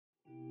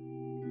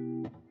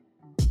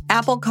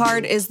Apple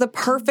Card is the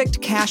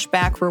perfect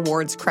cashback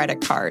rewards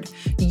credit card.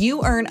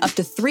 You earn up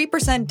to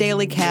 3%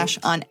 daily cash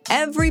on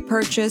every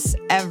purchase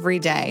every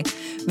day.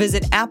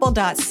 Visit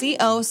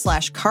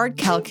apple.co/card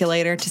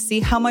calculator to see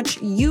how much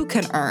you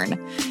can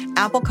earn.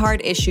 Apple Card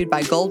issued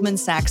by Goldman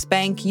Sachs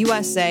Bank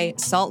USA,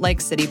 Salt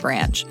Lake City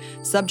branch.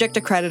 Subject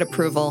to credit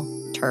approval.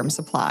 Terms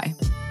apply.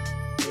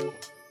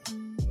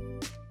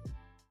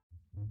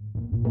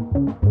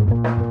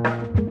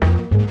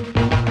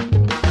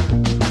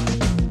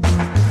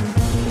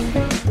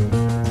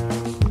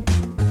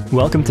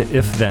 Welcome to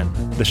If Then,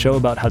 the show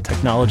about how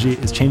technology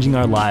is changing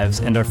our lives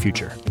and our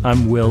future.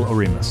 I'm Will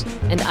Oremus.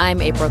 And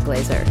I'm April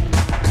Glazer.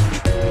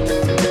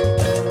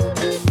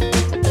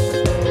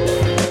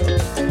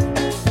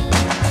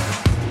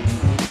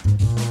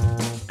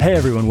 Hey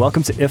everyone,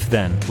 welcome to If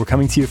Then. We're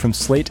coming to you from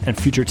Slate and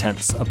Future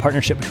Tense, a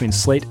partnership between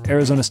Slate,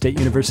 Arizona State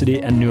University,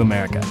 and New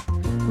America.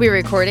 We're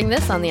recording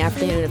this on the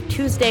afternoon of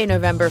Tuesday,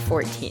 November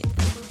 14th.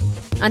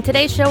 On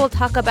today's show, we'll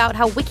talk about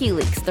how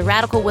WikiLeaks, the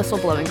radical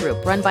whistleblowing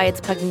group run by its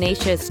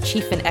pugnacious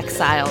chief in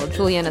exile,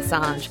 Julian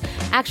Assange,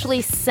 actually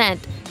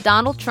sent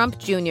Donald Trump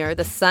Jr.,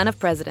 the son of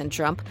President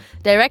Trump,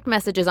 direct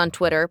messages on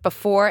Twitter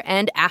before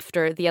and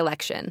after the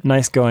election.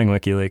 Nice going,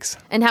 WikiLeaks.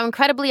 And how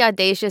incredibly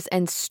audacious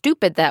and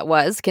stupid that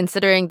was,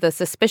 considering the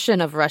suspicion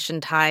of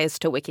Russian ties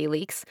to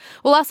WikiLeaks.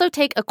 We'll also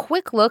take a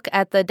quick look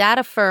at the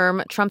data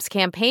firm Trump's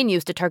campaign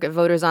used to target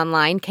voters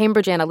online,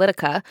 Cambridge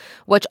Analytica,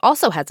 which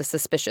also has a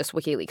suspicious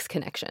WikiLeaks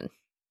connection.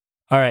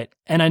 All right.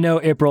 And I know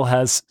April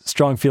has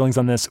strong feelings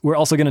on this. We're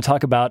also going to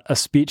talk about a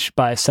speech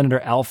by Senator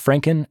Al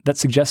Franken that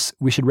suggests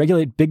we should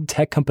regulate big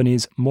tech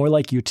companies more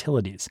like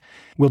utilities.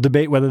 We'll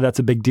debate whether that's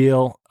a big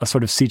deal, a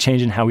sort of sea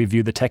change in how we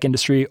view the tech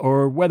industry,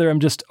 or whether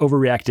I'm just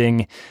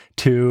overreacting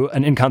to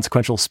an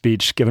inconsequential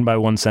speech given by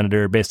one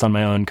senator based on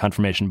my own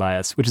confirmation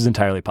bias, which is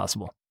entirely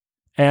possible.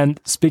 And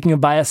speaking of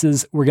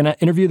biases, we're going to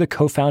interview the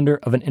co-founder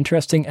of an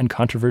interesting and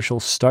controversial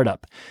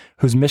startup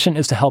whose mission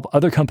is to help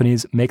other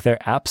companies make their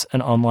apps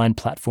and online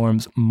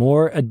platforms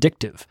more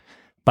addictive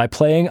by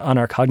playing on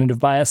our cognitive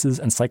biases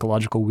and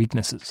psychological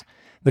weaknesses.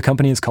 The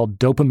company is called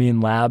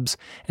Dopamine Labs,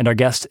 and our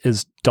guest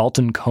is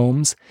Dalton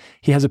Combs.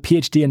 He has a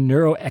PhD in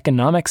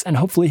neuroeconomics, and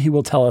hopefully he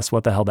will tell us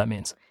what the hell that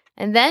means.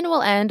 And then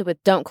we'll end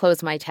with Don't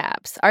Close My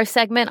Tabs, our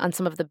segment on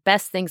some of the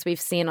best things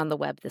we've seen on the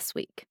web this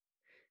week.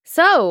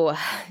 So,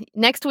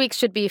 next week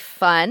should be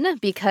fun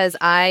because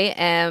I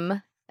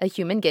am a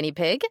human guinea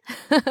pig.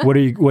 What are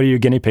you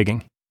guinea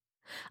pigging?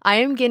 I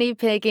am guinea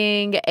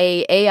pigging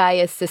a AI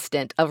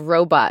assistant, a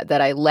robot that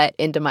I let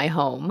into my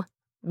home,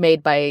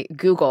 made by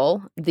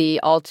Google, the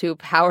all too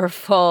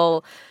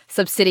powerful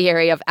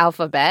subsidiary of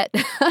Alphabet.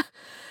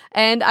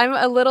 And I'm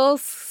a little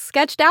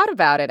sketched out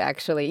about it,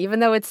 actually,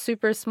 even though it's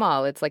super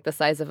small. It's like the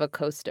size of a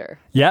coaster.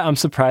 Yeah, I'm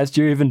surprised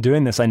you're even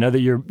doing this. I know that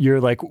you're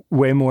like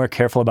way more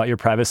careful about your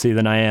privacy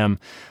than I am.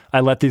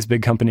 I let these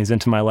big companies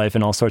into my life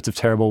in all sorts of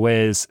terrible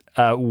ways.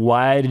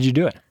 Why did you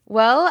do it?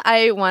 Well,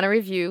 I want to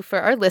review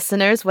for our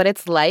listeners what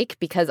it's like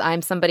because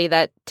I'm somebody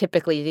that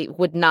typically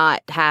would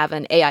not have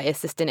an AI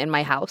assistant in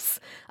my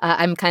house.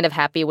 I'm kind of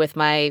happy with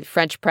my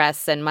French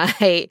press and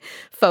my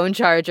phone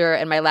charger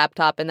and my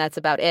laptop, and that's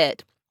about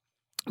it.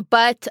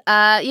 But,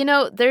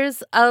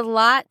 there's a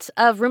lot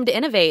of room to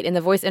innovate in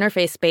the voice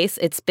interface space.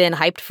 It's been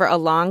hyped for a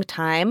long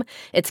time.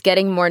 It's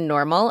getting more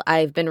normal.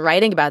 I've been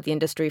writing about the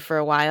industry for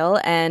a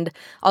while. And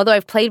although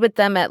I've played with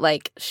them at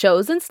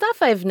shows and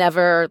stuff, I've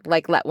never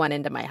let one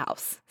into my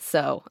house.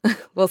 So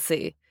we'll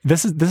see.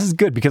 This is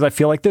good because I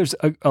feel like there's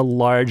a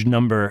large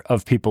number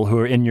of people who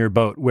are in your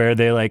boat where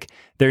they're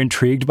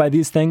intrigued by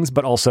these things,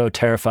 but also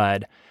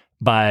terrified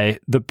by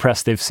the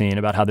press they've seen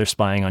about how they're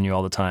spying on you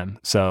all the time.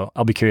 So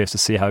I'll be curious to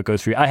see how it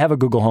goes for you. I have a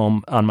Google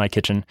Home on my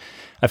kitchen.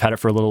 I've had it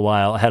for a little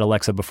while. I had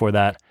Alexa before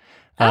that.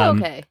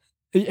 Okay.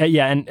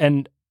 Yeah,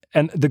 and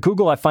the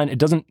Google, I find it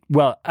doesn't,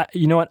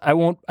 you know what? I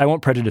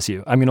won't prejudice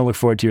you. I'm going to look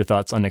forward to your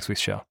thoughts on next week's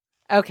show.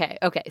 Okay.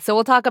 So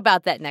we'll talk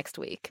about that next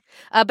week.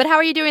 But how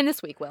are you doing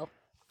this week, Will?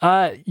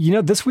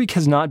 This week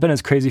has not been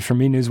as crazy for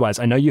me news-wise.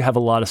 I know you have a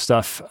lot of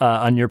stuff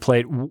on your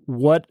plate.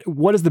 What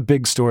is the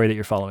big story that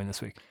you're following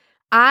this week?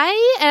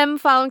 I am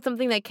following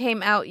something that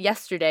came out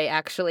yesterday,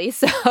 actually.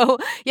 So,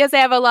 yes, I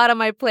have a lot on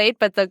my plate,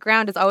 but the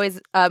ground is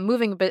always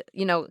moving a bit,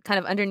 kind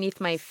of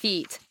underneath my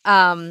feet.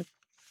 I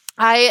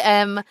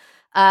am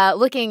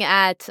looking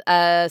at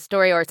a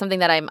story or something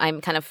that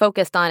I'm kind of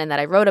focused on and that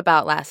I wrote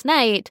about last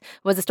night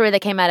was a story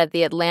that came out of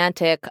The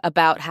Atlantic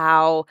about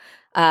how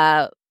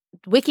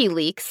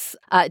WikiLeaks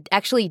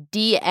actually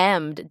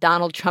DM'd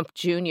Donald Trump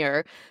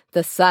Jr.,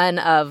 the son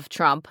of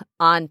Trump,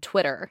 on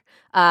Twitter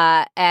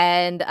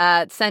and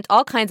sent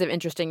all kinds of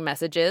interesting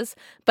messages.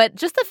 But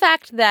just the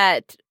fact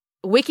that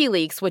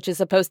WikiLeaks, which is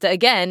supposed to,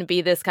 again, be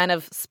this kind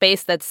of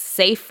space that's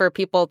safe for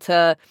people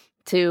to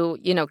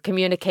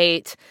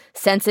communicate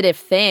sensitive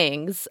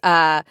things,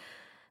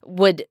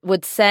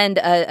 would send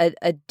a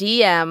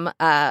DM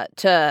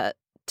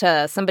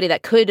to somebody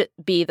that could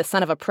be the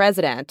son of a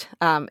president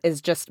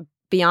is just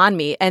beyond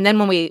me. And then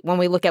when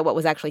we look at what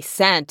was actually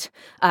sent,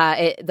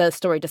 the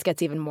story just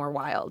gets even more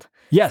wild.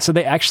 Yeah, so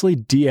they actually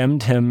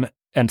DM'd him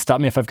and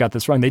stop me if I've got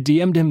this wrong, they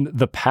DM'd him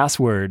the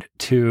password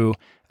to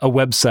a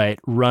website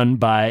run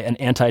by an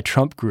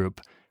anti-Trump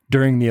group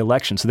during the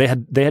election. So they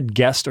had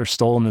guessed or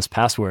stolen this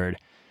password,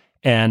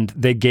 and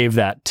they gave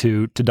that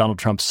to Donald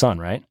Trump's son,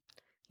 right?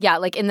 Yeah,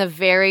 like in the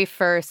very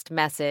first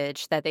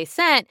message that they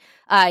sent,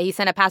 he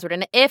sent a password.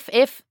 And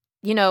if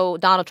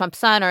Donald Trump's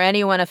son or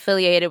anyone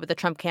affiliated with the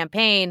Trump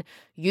campaign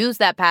use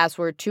that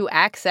password to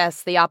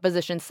access the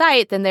opposition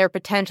site, then they're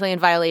potentially in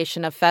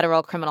violation of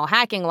federal criminal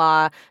hacking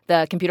law,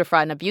 the Computer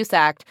Fraud and Abuse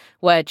Act,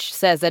 which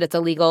says that it's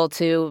illegal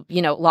to,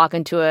 log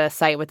into a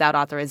site without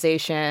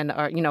authorization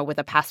or, with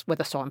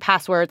a stolen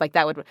password. Like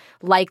that would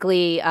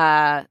likely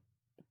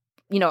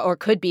or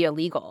could be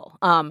illegal.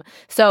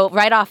 So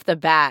right off the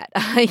bat,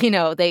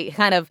 they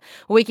kind of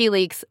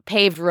WikiLeaks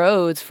paved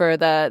roads for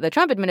the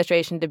Trump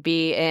administration to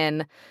be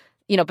in,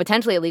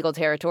 potentially illegal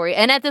territory.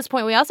 And at this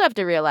point, we also have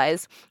to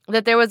realize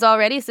that there was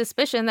already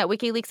suspicion that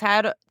WikiLeaks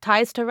had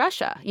ties to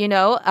Russia.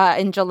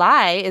 In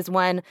July is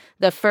when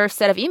the first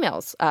set of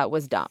emails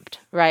was dumped,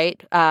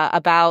 right,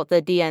 about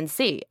the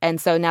DNC. And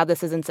so now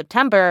this is in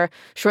September,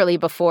 shortly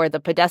before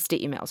the Podesta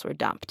emails were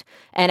dumped.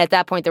 And at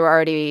that point, there were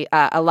already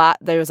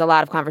there was a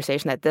lot of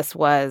conversation that this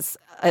was,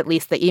 at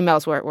least the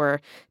emails were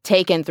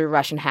taken through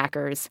Russian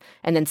hackers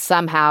and then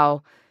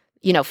somehow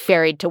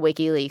ferried to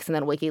WikiLeaks, and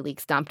then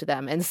WikiLeaks dumped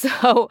them. And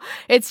so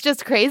it's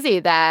just crazy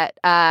that,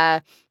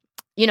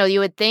 you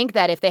would think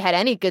that if they had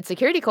any good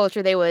security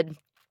culture, they would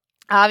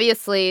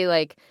obviously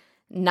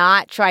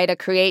not try to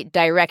create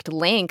direct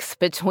links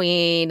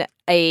between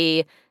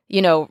a,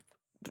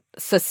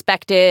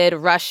 suspected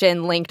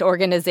Russian-linked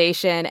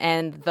organization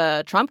and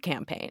the Trump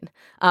campaign.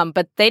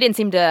 But they didn't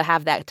seem to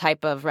have that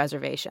type of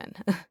reservation.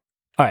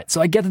 All right,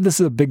 so I get that this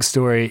is a big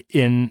story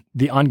in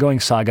the ongoing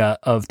saga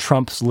of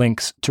Trump's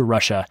links to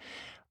Russia.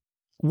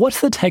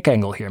 What's the tech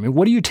angle here? I mean,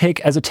 what do you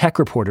take as a tech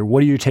reporter? What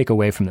do you take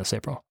away from this,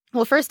 April?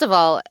 Well, first of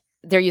all,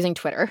 they're using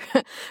Twitter,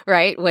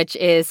 right? Which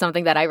is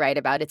something that I write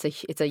about. It's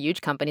a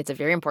huge company. It's a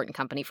very important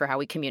company for how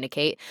we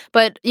communicate.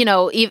 But,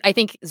 I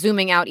think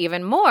zooming out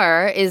even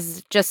more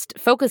is just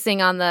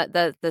focusing on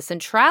the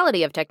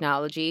centrality of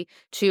technology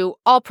to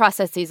all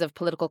processes of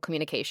political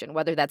communication,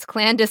 whether that's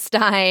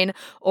clandestine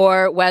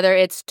or whether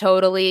it's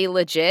totally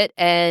legit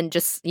and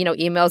just,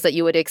 emails that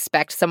you would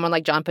expect someone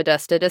like John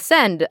Podesta to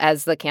send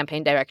as the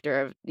campaign director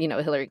of,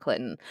 Hillary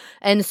Clinton.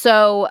 And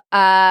so,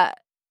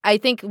 I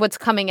think what's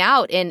coming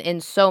out in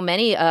so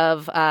many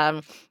of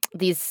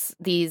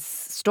these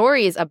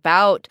stories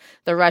about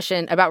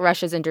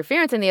Russia's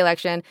interference in the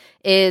election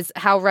is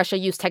how Russia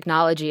used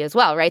technology as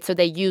well, right? So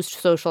they used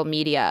social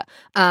media.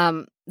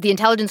 The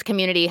intelligence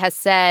community has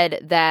said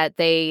that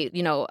they,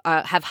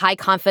 have high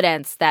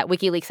confidence that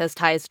WikiLeaks has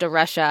ties to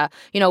Russia.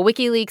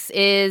 WikiLeaks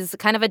is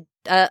kind of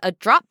a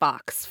drop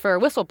box for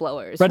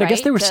whistleblowers. Right. I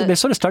guess they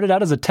sort of started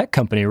out as a tech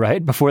company,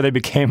 right? Before they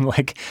became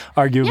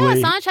arguably. Yeah,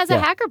 Assange has a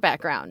hacker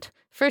background.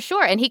 For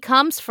sure. And he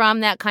comes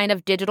from that kind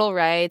of digital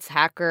rights,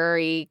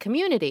 hackery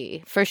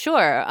community, for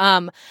sure.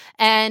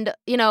 And,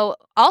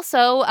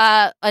 also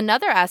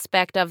another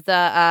aspect of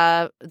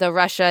the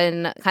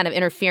Russian kind of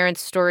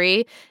interference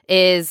story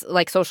is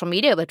social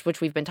media,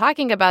 which we've been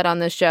talking about on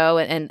this show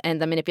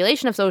and the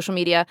manipulation of social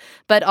media,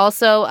 but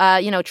also,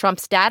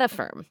 Trump's data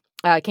firm.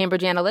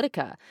 Cambridge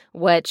Analytica,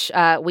 which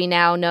we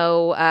now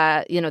know,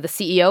 the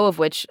CEO of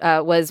which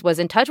was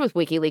in touch with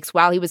WikiLeaks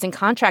while he was in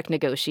contract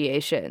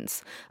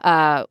negotiations,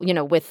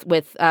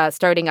 with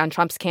starting on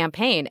Trump's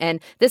campaign. And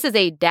this is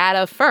a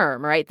data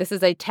firm, right? This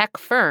is a tech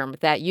firm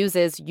that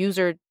uses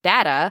user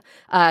data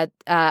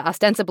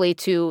ostensibly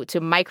to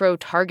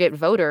micro-target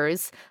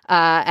voters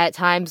at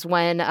times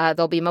when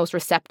they'll be most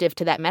receptive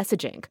to that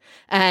messaging.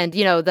 And,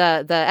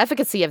 the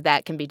efficacy of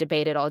that can be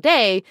debated all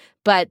day,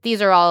 but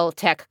these are all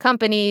tech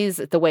companies.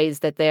 The ways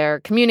that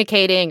they're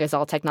communicating is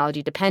all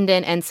technology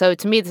dependent. And so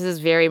to me, this is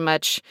very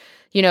much,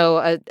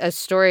 a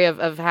story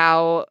of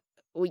how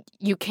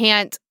you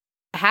can't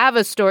have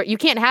a story. You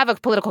can't have a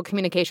political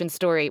communication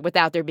story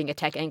without there being a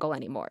tech angle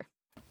anymore.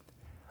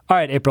 All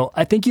right, April,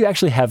 I think you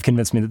actually have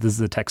convinced me that this is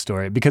a tech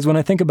story, because when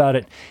I think about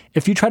it,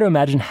 if you try to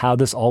imagine how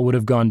this all would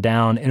have gone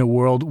down in a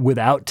world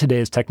without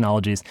today's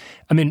technologies,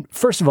 I mean,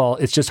 first of all,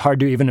 it's just hard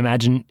to even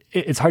imagine.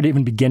 It's hard to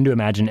even begin to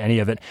imagine any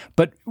of it.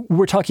 But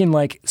we're talking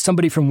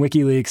somebody from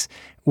WikiLeaks,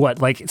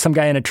 some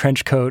guy in a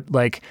trench coat,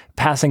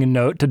 passing a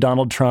note to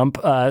Donald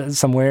Trump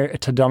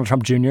to Donald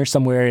Trump Jr.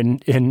 somewhere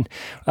in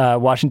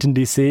Washington,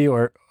 D.C.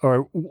 or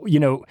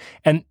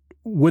and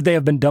would they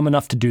have been dumb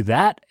enough to do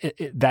that?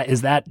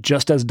 Is that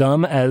just as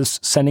dumb as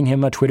sending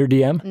him a Twitter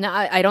DM? No,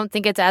 I don't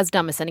think it's as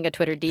dumb as sending a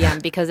Twitter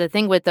DM, because the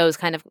thing with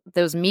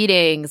those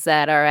meetings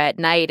that are at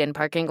night in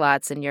parking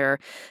lots and you're,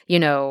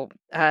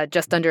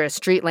 just under a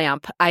street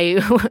lamp,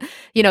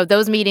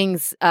 those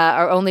meetings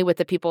are only with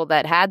the people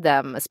that had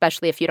them,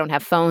 especially if you don't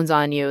have phones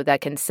on you that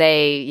can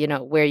say,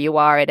 where you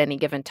are at any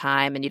given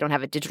time and you don't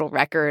have a digital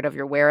record of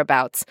your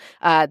whereabouts.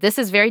 This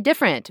is very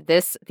different.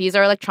 These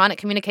are electronic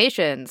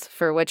communications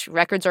for which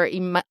records are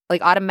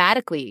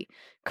automatically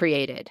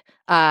created.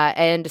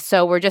 And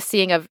so we're just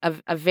seeing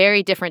a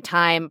very different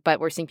time, but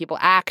we're seeing people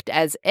act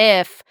as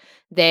if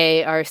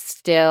they are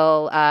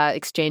still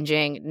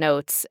exchanging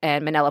notes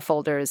and manila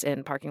folders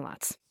in parking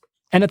lots.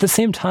 And at the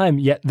same time,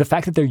 yet the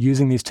fact that they're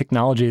using these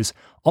technologies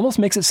almost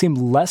makes it seem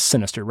less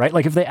sinister, right?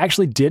 Like if they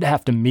actually did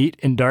have to meet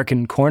in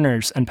darkened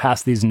corners and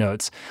pass these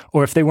notes,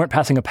 or if they weren't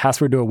passing a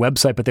password to a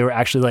website, but they were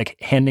actually like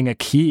handing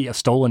a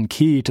stolen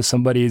key to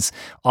somebody's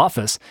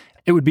office,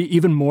 it would be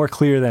even more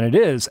clear than it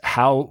is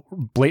how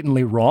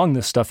blatantly wrong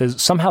this stuff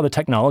is. Somehow the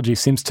technology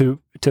seems to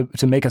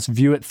make us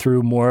view it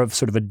through more of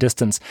sort of a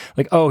distance.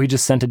 Like, oh, he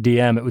just sent a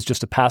DM. It was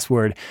just a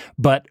password.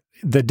 But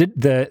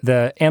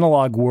the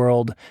analog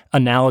world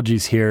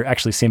analogies here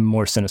actually seem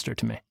more sinister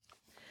to me.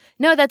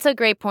 No, that's a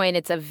great point.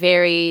 It's a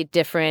very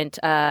different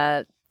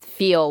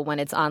feel when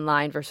it's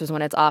online versus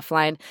when it's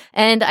offline.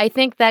 And I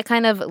think that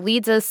kind of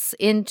leads us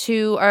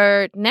into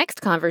our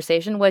next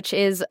conversation, which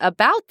is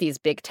about these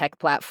big tech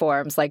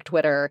platforms like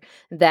Twitter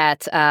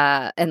that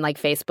and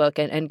like Facebook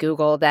and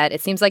Google that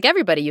it seems like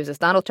everybody uses,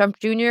 Donald Trump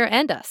Jr.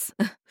 and us.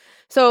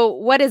 So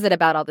what is it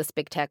about all this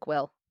big tech,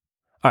 Will?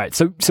 All right.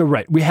 So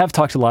right. We have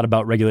talked a lot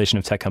about regulation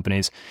of tech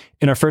companies.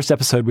 In our first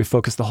episode, we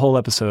focused the whole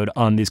episode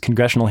on these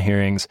congressional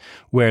hearings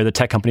where the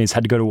tech companies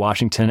had to go to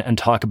Washington and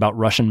talk about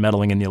Russian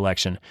meddling in the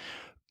election.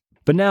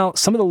 But now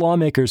some of the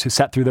lawmakers who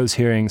sat through those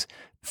hearings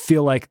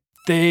feel like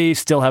they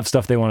still have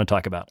stuff they want to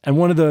talk about. And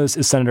one of those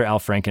is Senator Al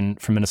Franken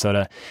from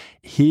Minnesota.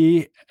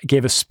 He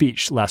gave a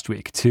speech last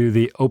week to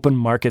the Open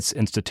Markets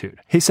Institute.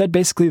 He said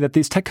basically that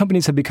these tech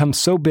companies have become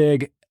so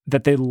big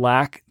that they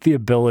lack the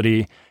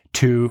ability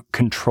to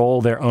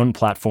control their own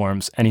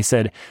platforms. And he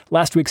said,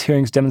 last week's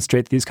hearings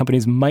demonstrate that these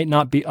companies might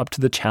not be up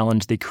to the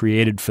challenge they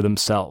created for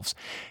themselves.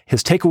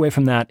 His takeaway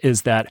from that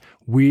is that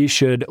we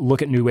should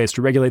look at new ways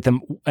to regulate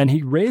them. And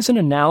he raised an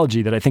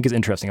analogy that I think is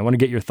interesting. I want to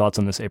get your thoughts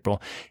on this,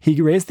 April.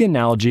 He raised the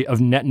analogy of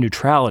net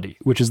neutrality,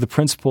 which is the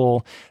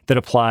principle that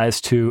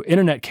applies to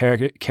internet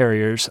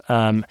carriers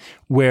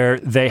where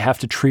they have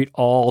to treat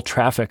all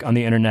traffic on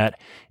the internet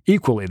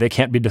equally. They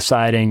can't be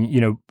deciding,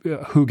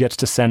 who gets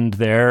to send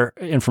their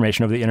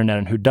information over the internet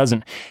and who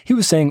doesn't. He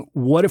was saying,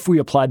 what if we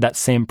applied that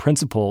same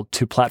principle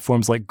to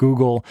platforms like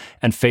Google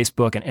and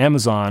Facebook and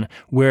Amazon,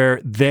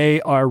 where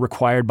they are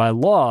required by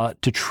law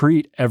to treat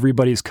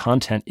everybody's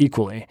content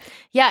equally?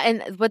 Yeah,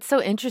 and what's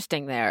so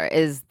interesting there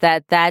is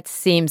that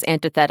seems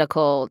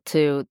antithetical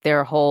to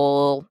their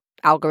whole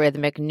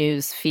algorithmic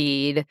news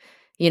feed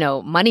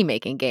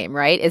money-making game,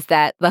 right? Is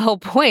that the whole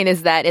point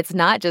is that it's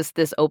not just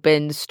this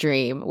open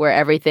stream where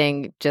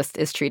everything just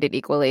is treated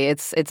equally.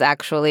 It's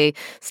actually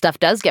stuff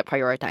does get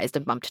prioritized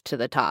and bumped to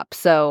the top.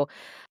 So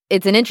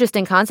it's an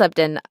interesting concept,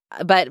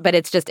 but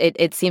it's just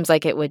it seems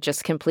like it would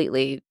just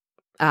completely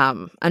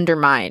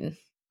undermine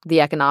the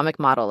economic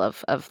model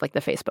of like the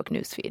Facebook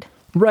newsfeed.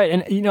 Right.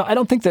 And, I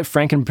don't think that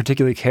Franken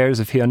particularly cares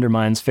if he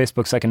undermines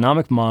Facebook's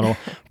economic model.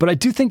 But I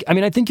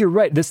think you're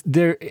right.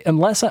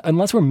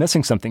 Unless we're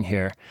missing something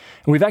here.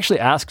 And we've actually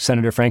asked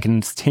Senator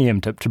Franken's team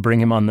to bring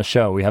him on the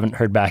show. We haven't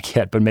heard back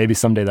yet, but maybe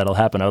someday that'll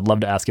happen. I would love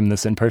to ask him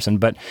this in person.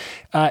 But,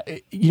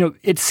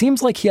 it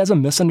seems like he has a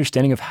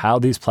misunderstanding of how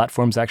these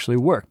platforms actually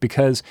work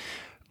because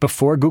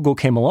before Google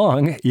came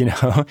along,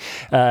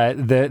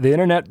 the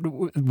internet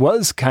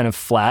was kind of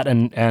flat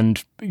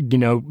and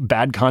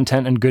bad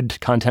content and good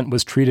content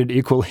was treated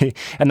equally.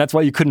 And that's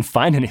why you couldn't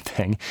find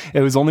anything. It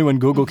was only when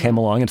Google came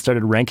along and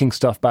started ranking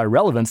stuff by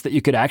relevance that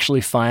you could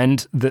actually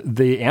find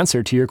the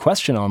answer to your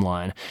question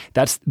online.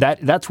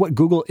 That's what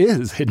Google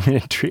is.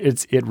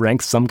 It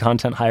ranks some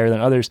content higher than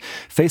others.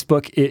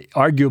 Facebook, it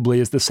arguably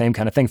is the same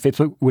kind of thing.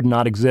 Facebook would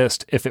not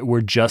exist if it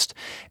were just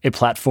a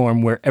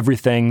platform where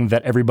everything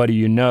that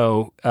everybody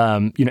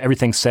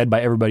everything said by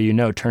everybody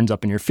turns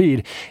up in your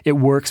feed. It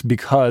works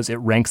because it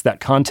ranks that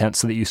content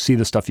so that you see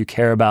the stuff you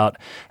care about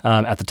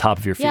at the top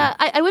of your feed. Yeah,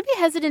 I would be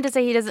hesitant to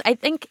say he doesn't. I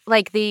think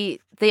like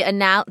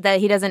that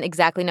he doesn't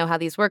exactly know how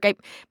these work.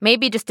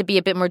 Maybe just to be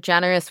a bit more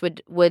generous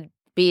would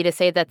be to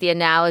say that the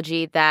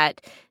analogy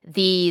that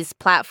these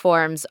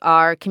platforms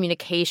are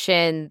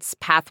communications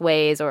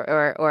pathways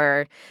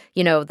or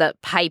the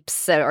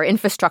pipes or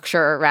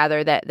infrastructure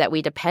rather that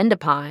we depend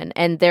upon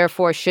and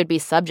therefore should be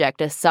subject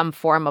to some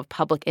form of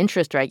public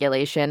interest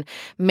regulation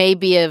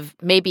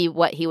maybe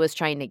what he was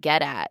trying to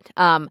get at.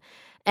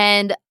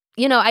 And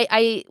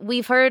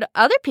we've heard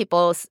other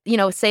people,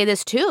 say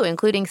this too,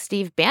 including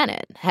Steve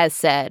Bannon has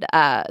said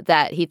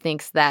that he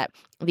thinks that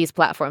these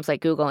platforms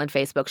like Google and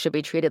Facebook should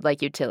be treated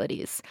like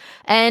utilities.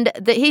 And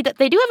they do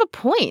have a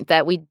point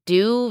that we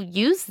do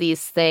use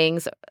these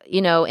things,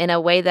 in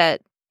a way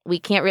that we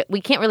can't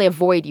really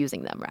avoid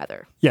using them,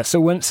 rather. Yeah.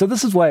 So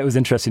this is why it was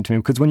interesting to me,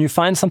 because when you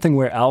find something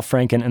where Al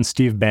Franken and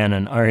Steve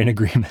Bannon are in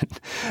agreement,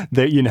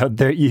 that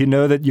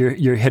that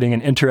you're hitting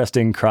an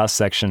interesting cross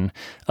section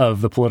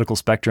of the political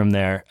spectrum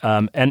there.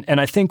 And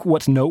I think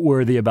what's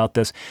noteworthy about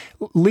this,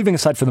 leaving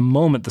aside for the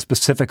moment the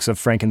specifics of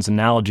Franken's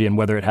analogy and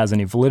whether it has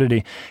any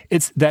validity,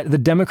 it's that the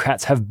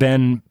Democrats have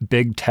been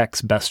big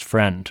tech's best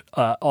friend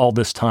all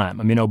this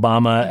time. I mean,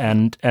 Obama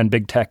and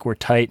big tech were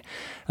tight.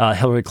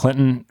 Hillary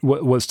Clinton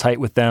was tight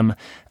with them. them.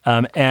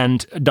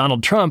 And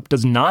Donald Trump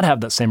does not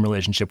have that same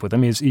relationship with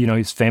them.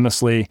 He's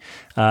famously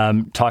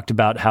talked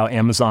about how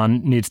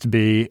Amazon needs to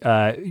be,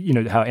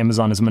 how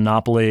Amazon is a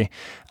monopoly.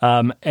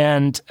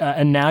 And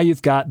now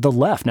you've got the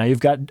left. Now you've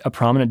got a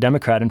prominent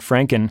Democrat in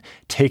Franken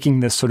taking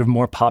this sort of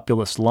more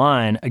populist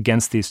line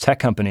against these tech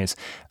companies.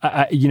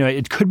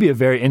 It could be a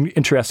very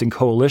interesting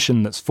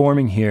coalition that's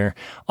forming here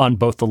on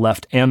both the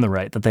left and the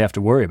right that they have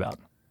to worry about.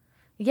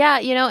 Yeah,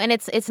 and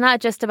it's not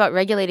just about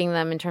regulating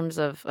them in terms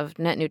of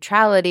net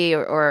neutrality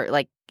or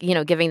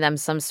giving them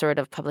some sort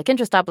of public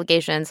interest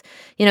obligations.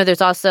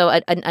 There's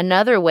also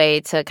another way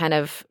to kind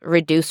of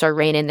reduce or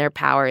rein in their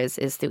power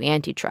is through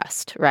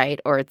antitrust, right?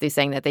 Or through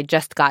saying that they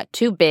just got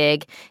too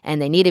big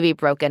and they need to be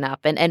broken up.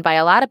 And by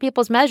a lot of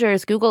people's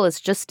measures, Google is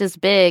just as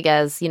big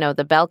as,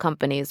 the Bell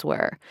companies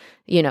were,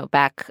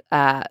 back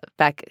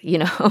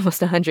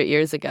almost 100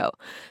 years ago.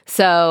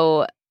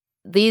 So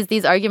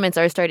these arguments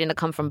are starting to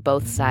come from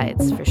both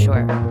sides, for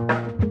sure.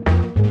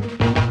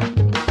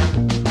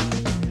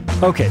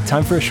 Okay,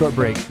 time for a short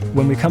break.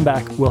 When we come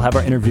back, we'll have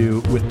our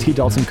interview with T.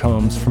 Dalton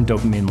Combs from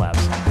Dopamine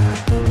Labs.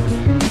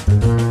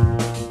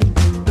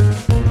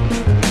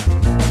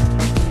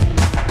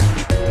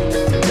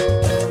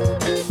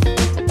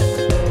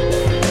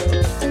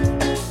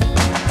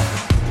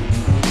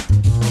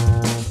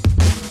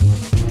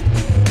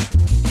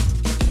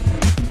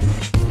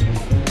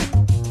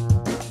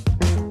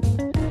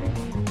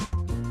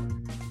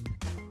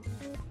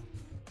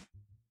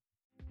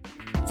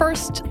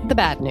 First, the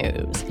bad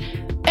news.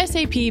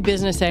 SAP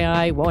Business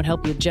AI won't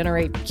help you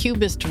generate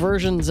cubist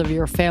versions of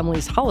your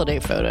family's holiday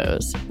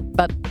photos,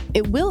 but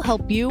it will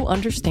help you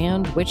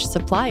understand which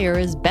supplier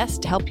is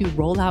best to help you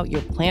roll out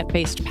your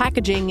plant-based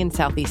packaging in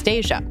Southeast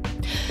Asia.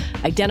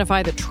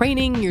 Identify the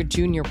training your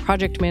junior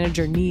project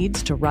manager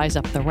needs to rise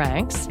up the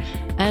ranks,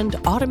 and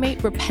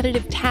automate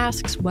repetitive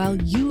tasks while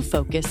you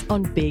focus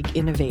on big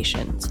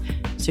innovations,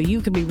 so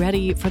you can be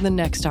ready for the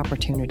next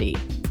opportunity.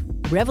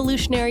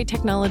 Revolutionary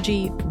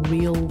technology,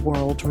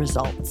 real-world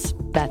results.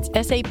 That's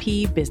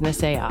SAP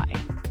Business AI.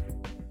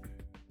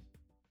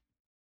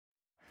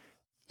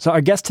 So our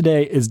guest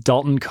today is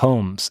Dalton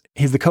Combs.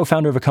 He's the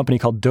co-founder of a company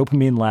called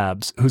Dopamine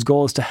Labs, whose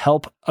goal is to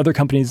help other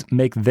companies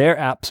make their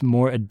apps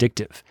more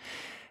addictive.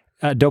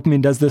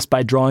 Dopamine does this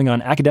by drawing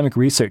on academic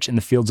research in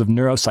the fields of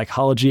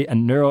neuropsychology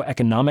and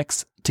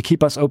neuroeconomics to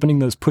keep us opening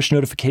those push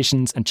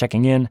notifications and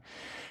checking in.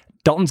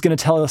 Dalton's going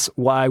to tell us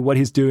why what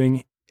he's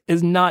doing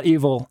is not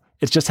evil.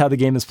 It's just how the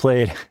game is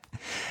played.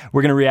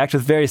 We're going to react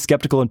with very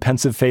skeptical and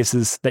pensive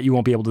faces that you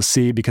won't be able to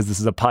see because this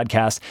is a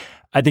podcast.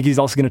 I think he's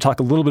also going to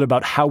talk a little bit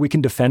about how we can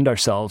defend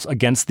ourselves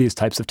against these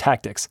types of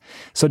tactics.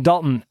 So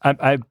Dalton,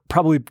 I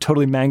probably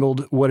totally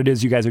mangled what it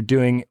is you guys are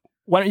doing.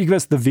 Why don't you give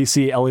us the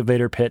VC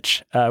elevator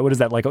pitch? What is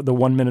that, like the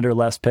 1 minute or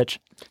less pitch?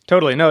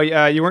 Totally. No,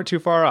 you weren't too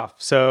far off.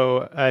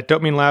 So at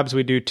Dopamine Labs,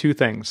 we do two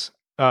things.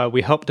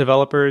 We help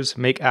developers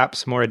make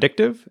apps more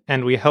addictive,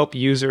 and we help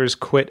users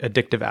quit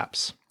addictive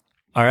apps.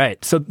 All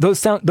right. So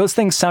those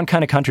things sound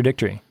kind of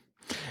contradictory.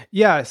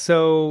 Yeah.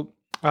 So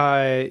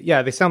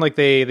they sound like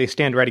they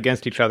stand right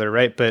against each other,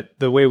 right? But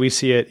the way we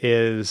see it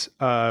is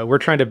we're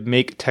trying to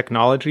make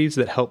technologies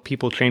that help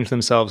people change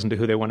themselves into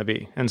who they want to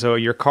be. And so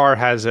your car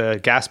has a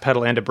gas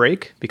pedal and a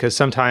brake because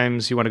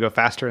sometimes you want to go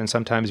faster and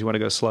sometimes you want to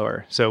go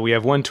slower. So we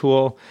have one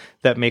tool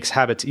that makes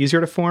habits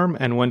easier to form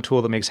and one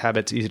tool that makes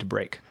habits easy to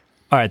break.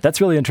 All right,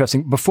 that's really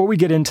interesting. Before we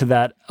get into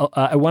that,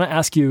 I want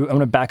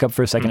to back up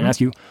for a second and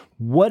ask you,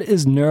 what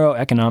is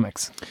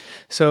neuroeconomics?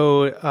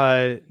 So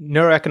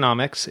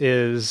neuroeconomics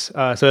is,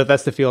 so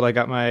that's the field I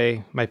got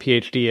my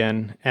PhD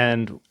in.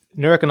 And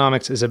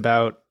neuroeconomics is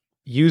about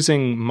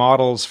using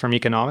models from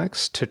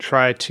economics to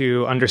try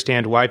to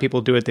understand why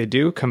people do what they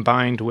do,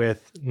 combined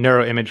with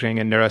neuroimaging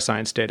and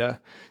neuroscience data.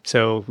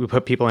 So we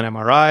put people in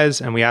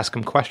MRIs and we ask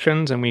them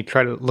questions and we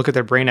try to look at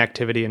their brain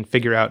activity and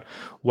figure out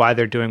why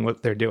they're doing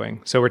what they're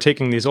doing. So we're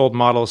taking these old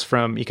models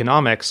from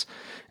economics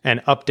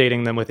and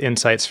updating them with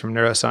insights from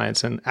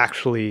neuroscience and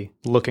actually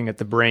looking at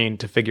the brain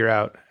to figure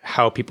out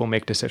how people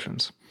make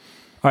decisions.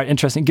 All right,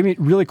 interesting. Give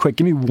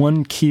me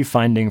one key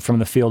finding from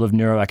the field of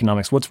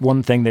neuroeconomics. What's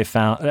one thing they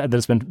found that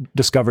has been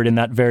discovered in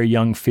that very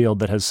young field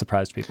that has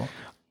surprised people?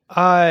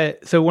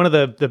 So one of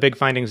the big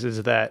findings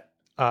is that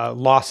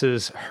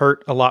losses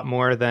hurt a lot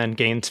more than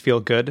gains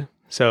feel good.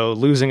 So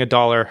losing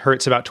 $1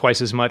 hurts about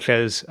twice as much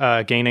as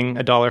gaining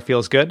 $1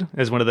 feels good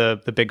is one of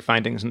the big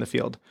findings in the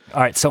field. All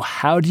right, so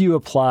how do you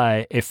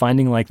apply a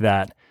finding like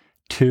that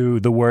to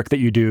the work that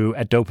you do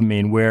at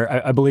Dopamine,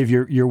 where I believe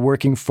you're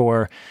working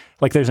for,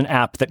 like there's an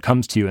app that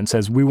comes to you and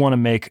says, we want to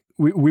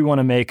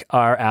make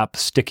our app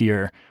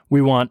stickier.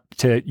 We want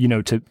to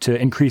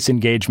increase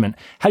engagement.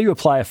 How do you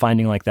apply a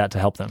finding like that to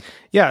help them?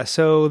 Yeah,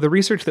 so the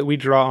research that we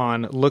draw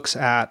on looks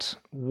at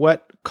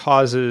what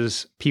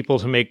causes people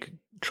to make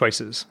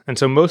choices. And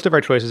so most of our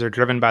choices are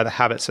driven by the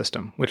habit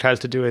system, which has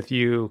to do with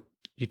you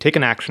take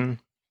an action,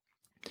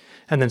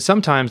 and then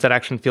sometimes that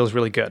action feels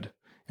really good.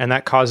 And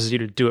that causes you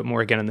to do it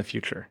more again in the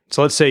future.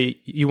 So let's say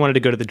you wanted to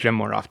go to the gym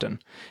more often.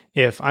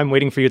 If I'm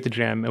waiting for you at the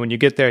gym, and when you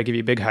get there, I give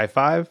you a big high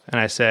five, and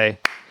I say,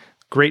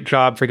 great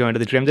job for going to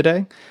the gym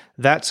today,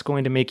 that's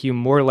going to make you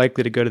more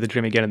likely to go to the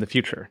gym again in the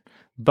future.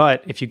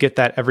 But if you get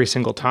that every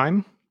single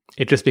time,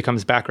 it just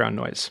becomes background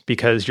noise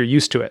because you're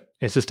used to it.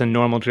 It's just a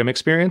normal gym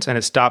experience and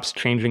it stops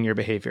changing your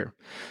behavior.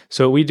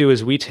 So what we do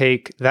is we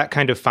take that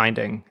kind of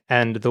finding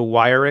and the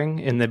wiring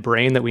in the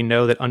brain that we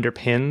know that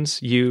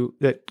underpins you,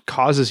 that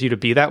causes you to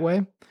be that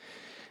way.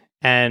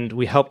 And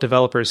we help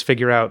developers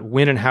figure out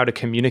when and how to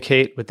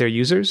communicate with their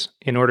users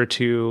in order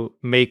to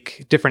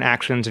make different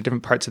actions or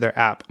different parts of their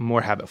app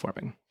more habit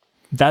forming.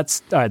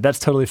 That's all right. That's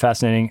totally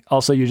fascinating.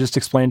 Also, you just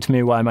explained to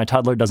me why my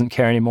toddler doesn't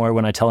care anymore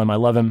when I tell him I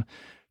love him.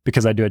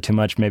 Because I do it too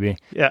much, maybe.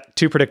 Yeah,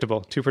 too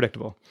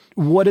predictable.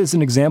 What is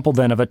an example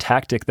then of a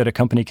tactic that a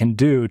company can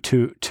do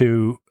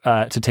to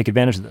take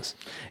advantage of this?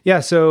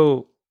 Yeah,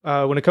 so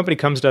when a company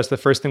comes to us, the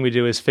first thing we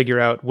do is figure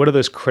out what are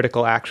those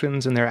critical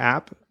actions in their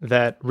app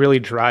that really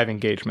drive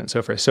engagement.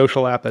 So for a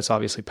social app, that's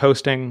obviously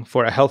posting.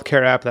 For a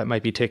healthcare app, that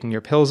might be taking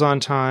your pills on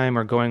time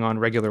or going on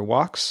regular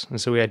walks. And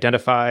so we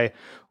identify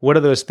what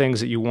are those things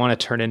that you want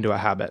to turn into a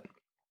habit.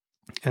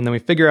 And then we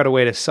figure out a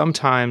way to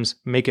sometimes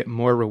make it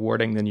more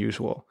rewarding than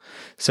usual.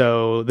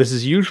 So this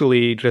is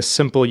usually just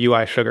simple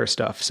UI sugar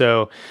stuff.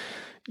 So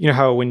you know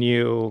how when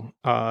you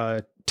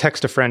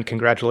text a friend,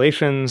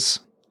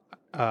 congratulations,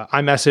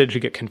 iMessage, you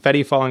get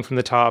confetti falling from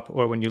the top,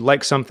 or when you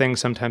like something,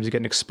 sometimes you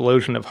get an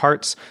explosion of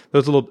hearts.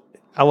 Those little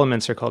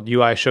elements are called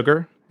UI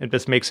sugar. It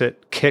just makes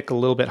it kick a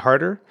little bit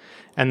harder.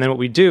 And then what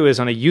we do is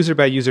on a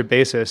user-by-user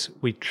basis,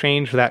 we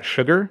change that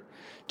sugar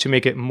to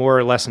make it more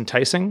or less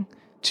enticing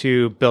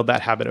to build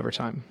that habit over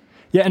time.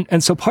 Yeah,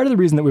 and so part of the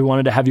reason that we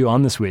wanted to have you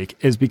on this week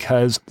is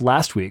because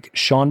last week,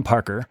 Sean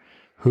Parker,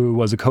 who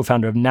was a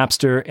co-founder of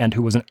Napster and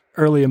who was an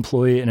early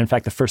employee and in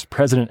fact the first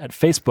president at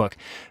Facebook,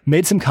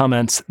 made some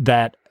comments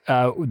that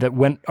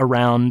went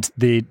around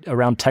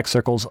tech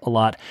circles a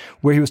lot,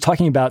 where he was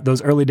talking about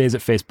those early days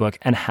at Facebook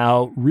and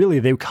how really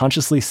they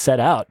consciously set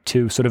out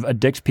to sort of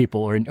addict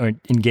people or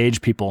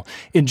engage people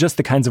in just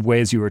the kinds of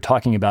ways you were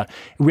talking about.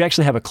 We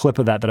actually have a clip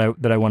of that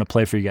I want to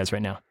play for you guys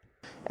right now.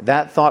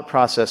 That thought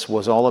process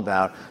was all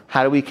about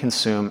how do we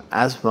consume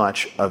as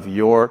much of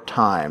your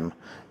time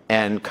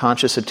and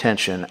conscious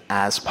attention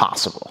as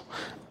possible.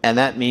 And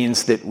that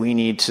means that we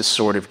need to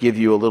sort of give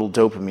you a little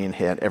dopamine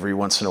hit every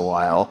once in a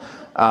while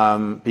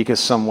because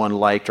someone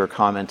liked or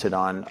commented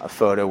on a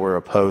photo or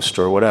a post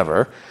or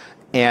whatever.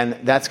 And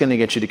that's going to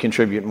get you to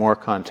contribute more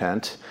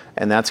content,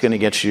 and that's going to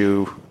get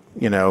you,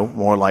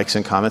 more likes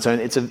and comments. I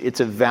mean, it's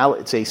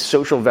a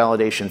social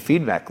validation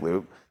feedback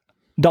loop.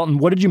 Dalton,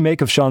 what did you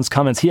make of Sean's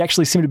comments? He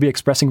actually seemed to be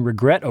expressing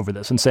regret over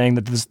this and saying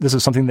that this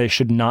is something they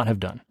should not have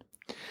done.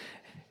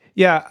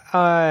 Yeah,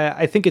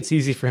 I think it's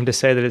easy for him to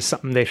say that it's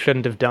something they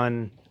shouldn't have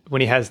done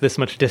when he has this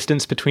much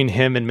distance between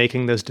him and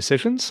making those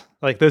decisions.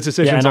 Like those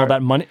decisions, all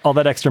that money, all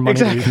that extra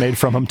money that he's made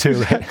from him too.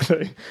 Right?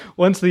 Exactly.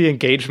 Once the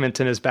engagement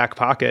in his back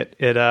pocket,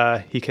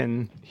 he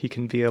can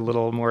be a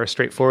little more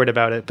straightforward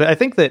about it. But I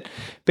think that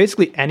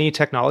basically any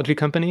technology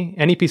company,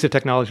 any piece of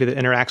technology that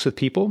interacts with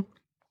people,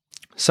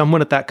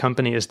 someone at that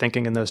company is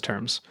thinking in those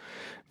terms,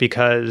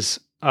 because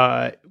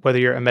whether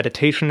you're a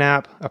meditation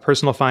app, a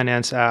personal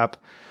finance app,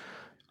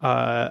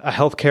 a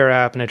healthcare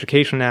app, an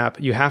education app,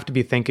 you have to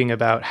be thinking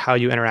about how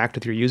you interact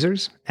with your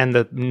users. And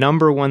the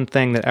number one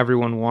thing that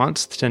everyone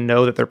wants to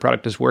know that their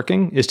product is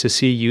working is to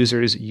see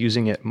users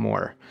using it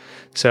more.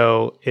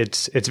 So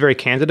it's very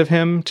candid of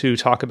him to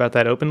talk about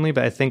that openly,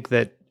 but I think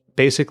that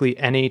basically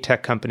any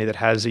tech company that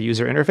has a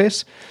user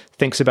interface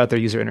thinks about their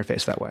user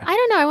interface that way. I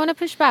don't know. I want to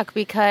push back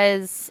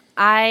because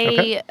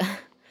I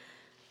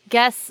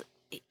guess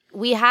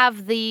we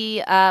have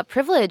the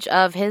privilege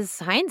of his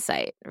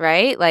hindsight,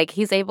 right? Like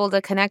he's able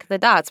to connect the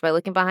dots by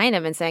looking behind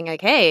him and saying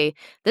like, hey,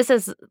 this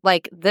is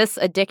like this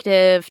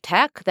addictive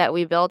tech that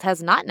we built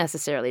has not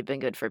necessarily been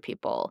good for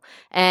people.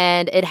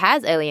 And it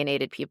has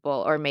alienated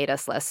people or made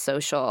us less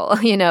social,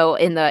 in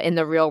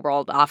the real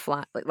world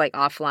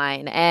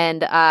offline.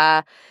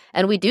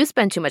 And we do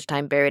spend too much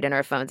time buried in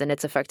our phones and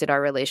it's affected our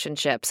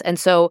relationships. And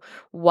so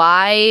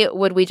why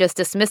would we just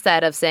dismiss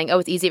that of saying, oh,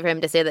 it's easy for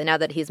him to say that now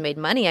that he's made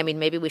money? I mean,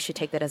 maybe we should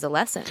take that as a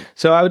lesson.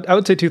 So I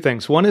would say two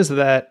things. One is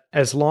that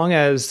as long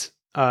as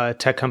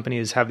tech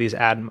companies have these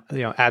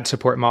ad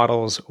support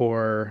models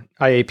or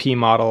IAP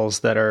models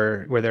that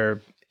are where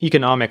their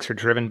economics are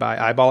driven by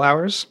eyeball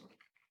hours,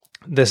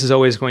 this is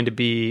always going to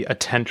be a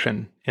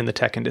tension in the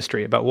tech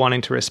industry about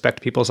wanting to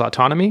respect people's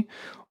autonomy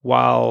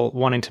while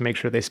wanting to make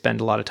sure they spend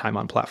a lot of time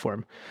on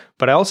platform.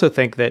 But I also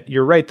think that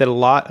you're right that a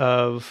lot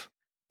of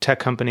tech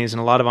companies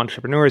and a lot of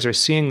entrepreneurs are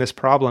seeing this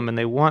problem and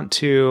they want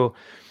to,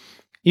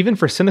 even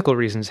for cynical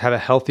reasons, have a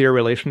healthier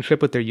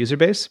relationship with their user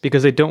base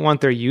because they don't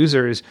want their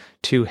users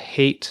to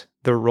hate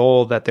the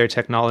role that their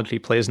technology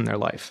plays in their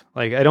life.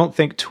 Like, I don't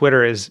think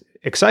Twitter is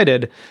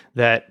excited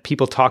that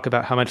people talk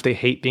about how much they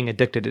hate being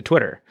addicted to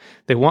Twitter.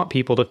 They want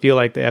people to feel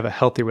like they have a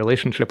healthy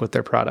relationship with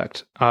their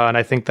product. And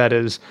I think that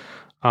is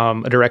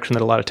a direction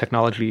that a lot of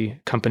technology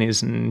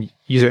companies and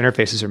user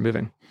interfaces are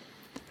moving.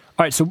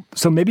 All right,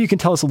 so maybe you can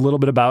tell us a little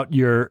bit about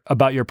your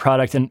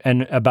product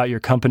and about your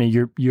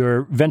company.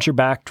 You're venture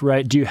backed,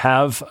 right? Do you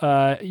have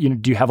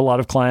do you have a lot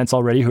of clients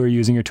already who are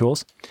using your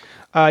tools?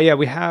 Yeah,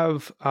 we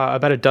have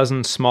about a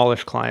dozen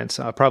smallish clients,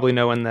 probably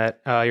no one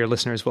that your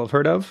listeners will have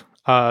heard of.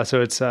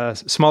 So it's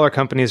smaller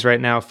companies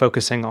right now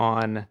focusing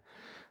on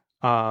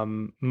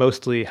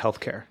mostly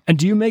healthcare. And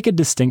do you make a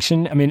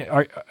distinction? I mean,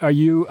 are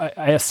you?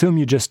 I assume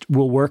you just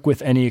will work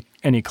with any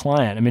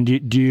client. I mean,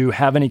 do you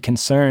have any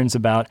concerns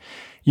about?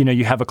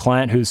 You have a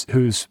client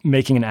who's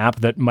making an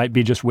app that might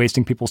be just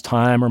wasting people's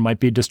time or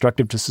might be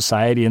destructive to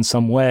society in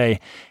some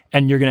way,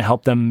 and you're going to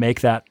help them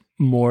make that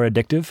more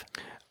addictive?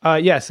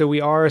 Yeah, so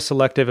we are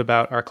selective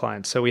about our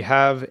clients. So we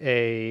have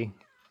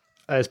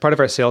as part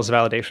of our sales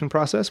validation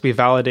process, we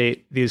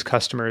validate these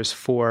customers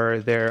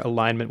for their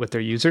alignment with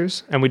their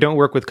users. And we don't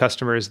work with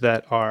customers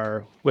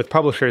with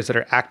publishers that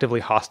are actively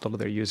hostile to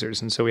their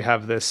users. And so we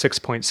have this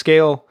 6-point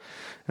scale.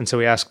 And so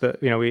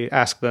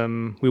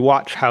we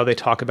watch how they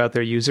talk about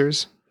their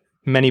users.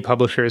 Many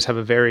publishers have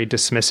a very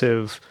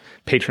dismissive,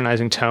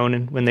 patronizing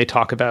tone when they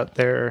talk about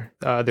their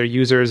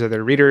users or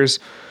their readers.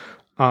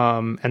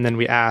 And then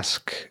we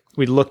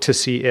look to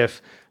see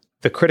if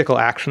the critical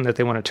action that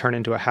they want to turn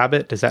into a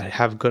habit, does that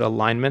have good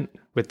alignment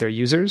with their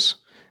users?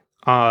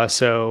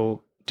 For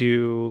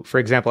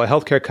example, a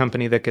healthcare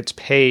company that gets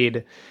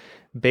paid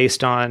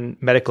based on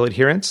medical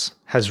adherence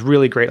has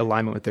really great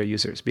alignment with their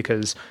users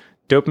because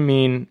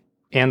dopamine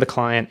and the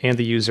client and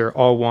the user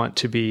all want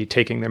to be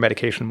taking their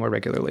medication more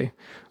regularly.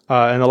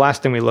 And the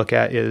last thing we look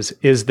at is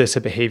this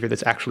a behavior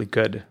that's actually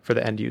good for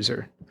the end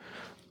user?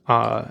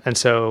 And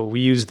so we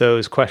use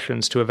those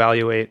questions to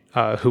evaluate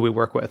who we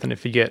work with. And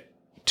if you get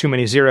too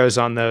many zeros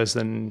on those,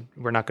 then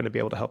we're not going to be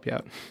able to help you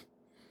out.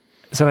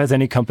 So has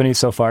any company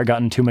so far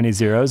gotten too many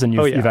zeros and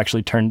you've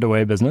actually turned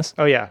away business?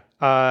 Oh, yeah.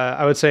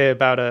 I would say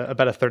about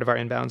a third of our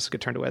inbounds get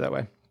turned away that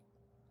way.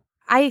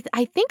 I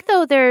think,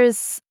 though,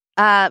 there's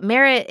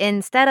merit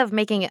instead of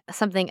making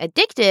something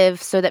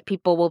addictive so that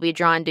people will be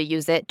drawn to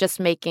use it, just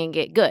making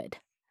it good,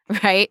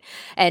 right?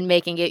 And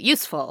making it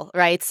useful,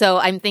 right? So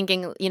I'm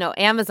thinking,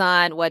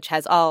 Amazon, which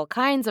has all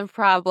kinds of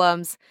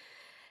problems,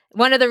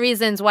 one of the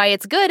reasons why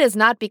it's good is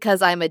not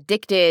because I'm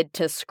addicted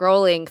to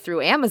scrolling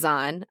through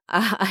Amazon.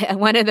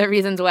 One of the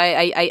reasons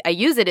why I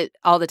use it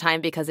all the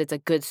time because it's a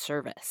good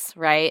service,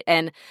 right?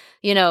 And,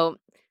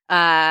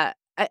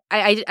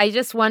 I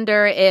just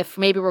wonder if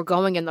maybe we're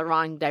going in the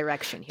wrong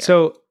direction here.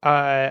 So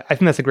I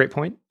think that's a great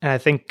point. And I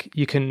think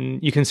you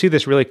can see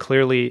this really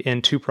clearly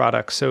in two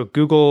products. So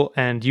Google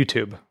and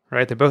YouTube,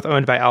 right? They're both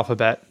owned by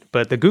Alphabet,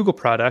 but the Google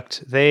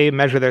product, they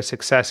measure their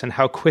success in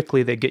how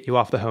quickly they get you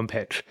off the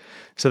homepage.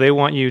 So they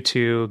want you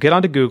to get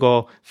onto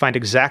Google, find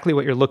exactly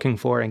what you're looking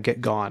for, and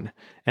get gone.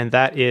 And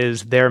that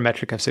is their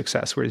metric of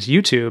success, whereas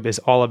YouTube is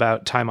all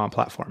about time on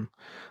platform.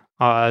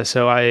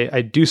 So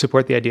I do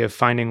support the idea of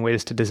finding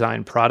ways to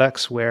design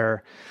products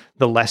where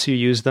the less you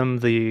use them,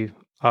 the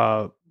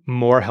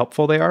more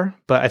helpful they are.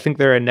 But I think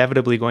there are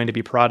inevitably going to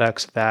be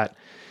products that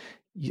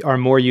are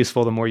more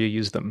useful the more you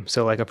use them.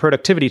 So like a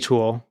productivity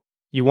tool,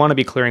 you want to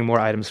be clearing more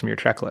items from your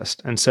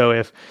checklist. And so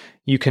if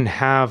you can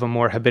have a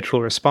more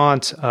habitual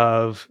response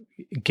of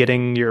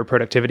getting your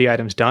productivity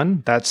items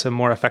done, that's a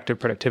more effective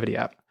productivity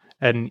app.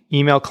 An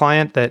email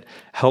client that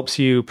helps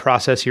you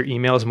process your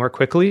emails more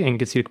quickly and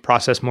gets you to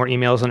process more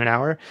emails in an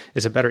hour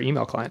is a better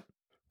email client.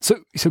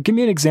 So give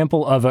me an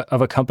example of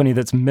a company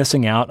that's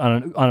missing out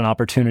on an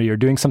opportunity or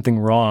doing something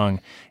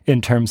wrong in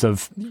terms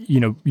of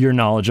your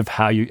knowledge of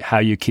how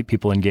you keep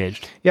people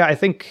engaged. Yeah, I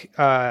think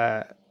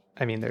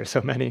there's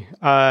so many.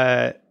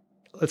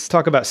 Let's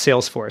talk about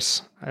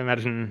Salesforce. I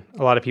imagine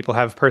a lot of people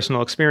have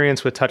personal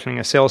experience with touching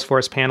a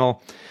Salesforce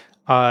panel.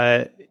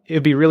 It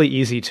would be really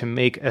easy to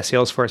make a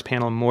Salesforce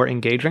panel more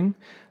engaging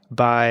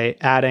by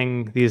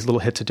adding these little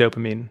hits of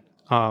dopamine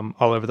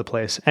all over the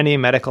place. Any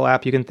medical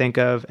app you can think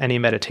of, any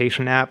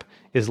meditation app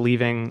is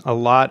leaving a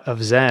lot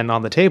of Zen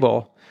on the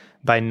table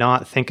by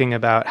not thinking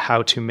about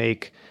how to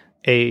make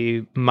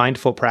a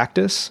mindful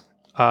practice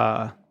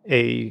a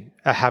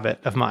habit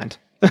of mind.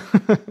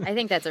 I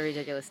think that's a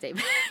ridiculous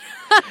statement.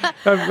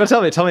 But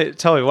tell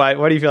me why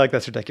do you feel like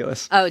that's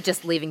ridiculous? Oh,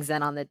 just leaving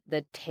Zen on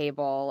the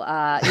table.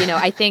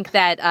 I think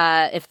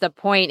that if the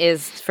point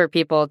is for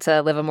people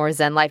to live a more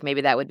Zen life,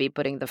 maybe that would be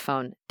putting the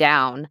phone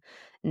down,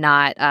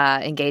 not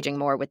engaging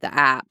more with the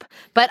app.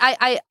 But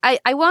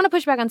I want to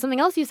push back on something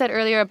else you said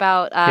earlier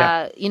about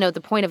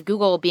the point of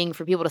Google being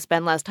for people to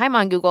spend less time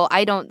on Google.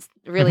 I don't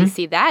really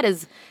see that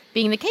as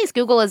being the case.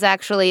 Google is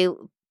actually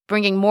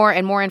bringing more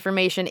and more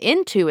information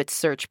into its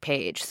search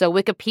page. So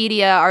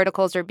Wikipedia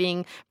articles are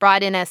being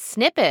brought in as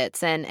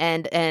snippets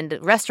and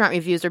restaurant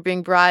reviews are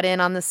being brought in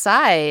on the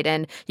side.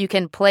 And you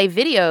can play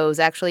videos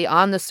actually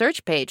on the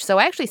search page. So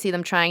I actually see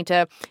them trying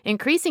to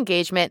increase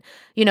engagement,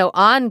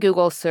 on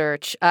Google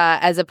search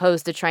as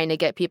opposed to trying to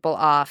get people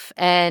off.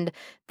 And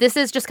this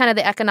is just kind of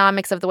the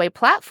economics of the way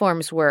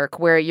platforms work,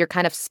 where you're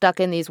kind of stuck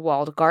in these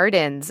walled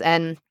gardens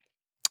and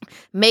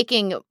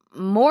making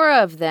more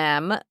of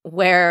them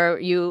where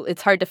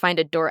it's hard to find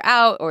a door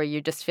out, or you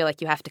just feel like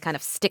you have to kind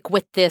of stick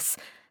with this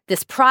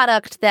this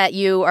product that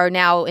you are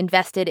now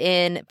invested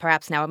in,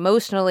 perhaps now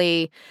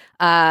emotionally,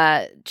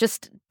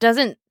 just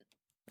doesn't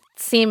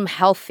seem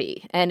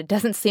healthy, and it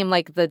doesn't seem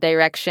like the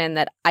direction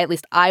that at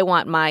least I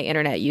want my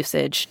internet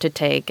usage to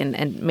take,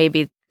 and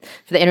maybe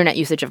for the internet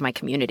usage of my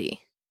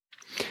community.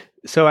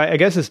 So I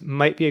guess this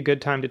might be a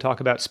good time to talk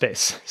about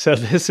Space. So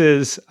this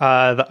is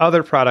the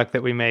other product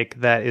that we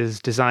make that is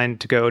designed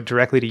to go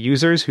directly to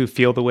users who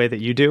feel the way that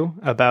you do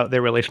about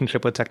their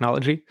relationship with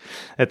technology,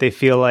 that they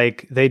feel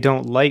like they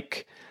don't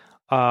like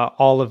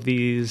all of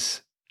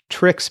these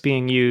tricks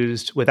being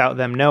used without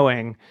them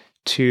knowing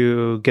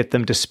to get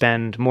them to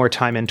spend more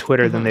time in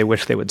Twitter than they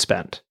wish they would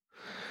spend.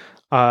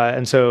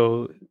 And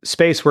so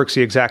Space works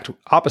the exact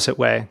opposite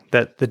way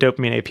that the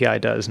Dopamine API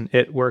does. And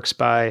it works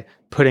by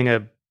putting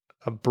a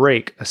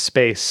break, a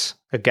space,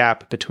 a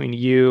gap between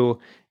you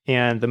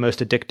and the most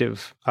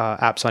addictive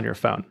apps on your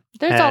phone.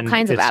 There's all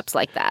kinds of apps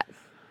like that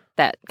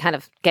kind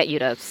of get you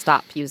to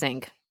stop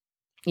using,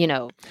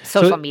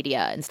 social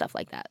media and stuff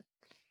like that.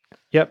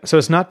 Yep. So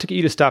it's not to get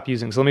you to stop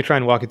using. So let me try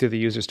and walk you through the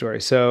user story.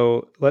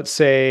 So let's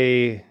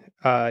say,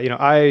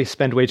 I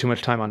spend way too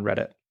much time on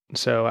Reddit.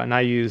 And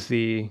I use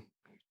the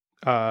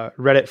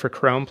Reddit for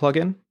Chrome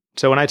plugin.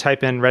 So when I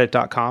type in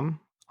reddit.com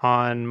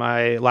on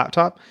my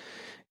laptop,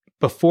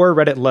 before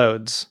Reddit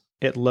loads,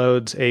 it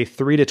loads a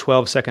 3 to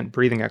 12 second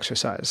breathing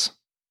exercise.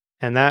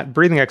 And that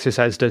breathing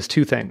exercise does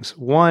two things.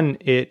 One,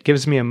 it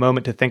gives me a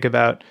moment to think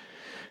about,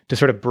 to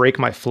sort of break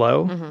my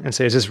flow and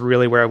say, is this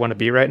really where I want to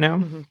be right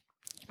now?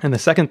 And the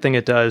second thing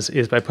it does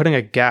is by putting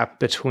a gap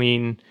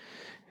between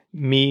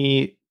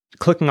me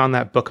clicking on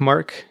that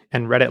bookmark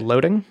and Reddit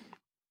loading,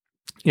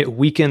 it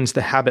weakens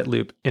the habit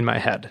loop in my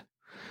head.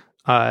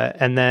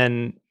 And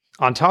then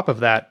on top of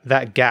that,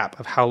 that gap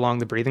of how long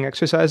the breathing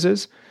exercise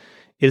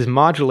is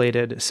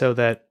modulated so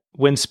that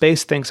when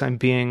Space thinks I'm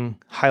being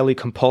highly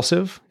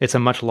compulsive, it's a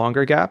much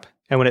longer gap.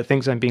 And when it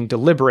thinks I'm being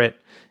deliberate,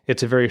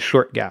 it's a very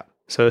short gap.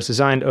 So it's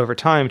designed over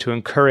time to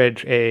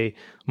encourage a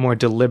more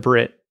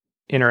deliberate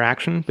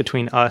interaction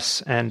between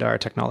us and our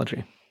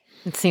technology.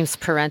 It seems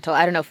parental.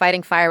 I don't know.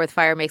 Fighting fire with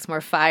fire makes more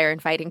fire, and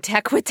fighting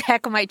tech with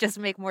tech might just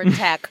make more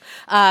tech.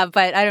 But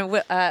I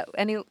don't.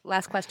 Any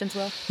last questions,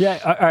 Will? Yeah.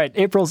 All right.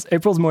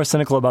 April's more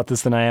cynical about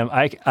this than I am.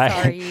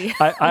 Sorry.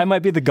 I might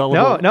be the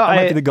gullible. No, I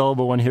might be the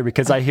gullible one here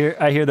because I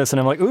hear this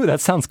and I'm like, ooh,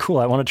 that sounds cool.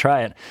 I want to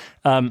try it.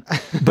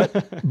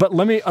 But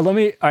let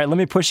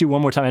me push you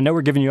one more time. I know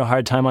we're giving you a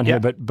hard time on here,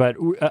 but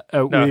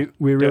we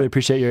really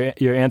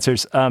appreciate your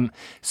answers.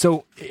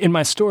 So in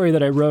my story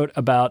that I wrote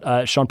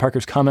about Sean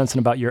Parker's comments and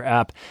about your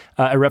app,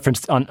 I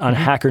referenced on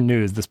Hacker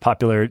News, this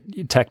popular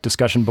tech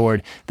discussion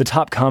board, the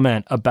top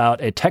comment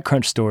about a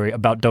TechCrunch story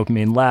about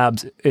Dopamine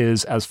Labs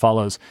is as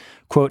follows,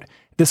 quote,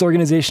 "This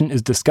organization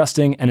is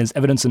disgusting and is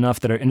evidence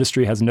enough that our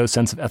industry has no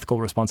sense of ethical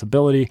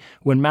responsibility.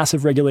 When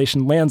massive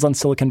regulation lands on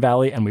Silicon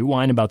Valley and we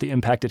whine about the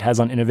impact it has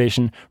on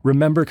innovation,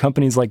 remember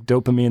companies like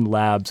Dopamine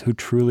Labs who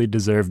truly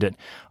deserved it."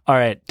 All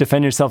right,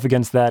 defend yourself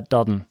against that,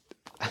 Dalton.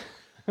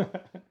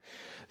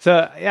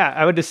 So,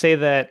 I would just say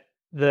that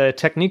the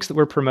techniques that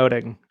we're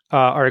promoting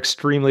are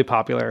extremely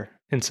popular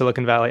in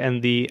Silicon Valley,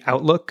 and the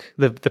outlook,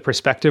 the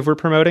perspective we're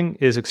promoting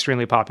is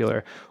extremely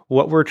popular.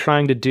 What we're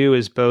trying to do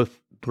is both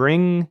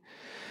bring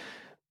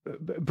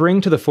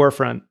to the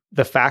forefront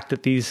the fact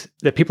that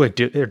that people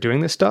are doing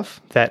this stuff,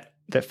 that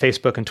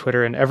Facebook and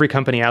Twitter and every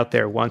company out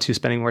there wants you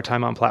spending more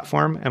time on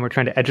platform, and we're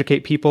trying to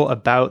educate people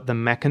about the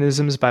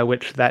mechanisms by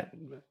which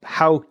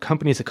how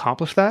companies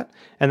accomplish that,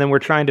 and then we're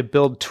trying to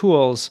build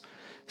tools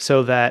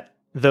so that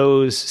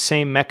those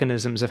same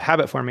mechanisms of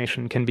habit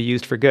formation can be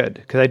used for good.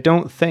 Because I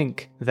don't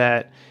think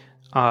that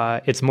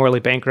it's morally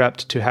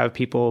bankrupt to have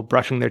people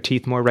brushing their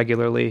teeth more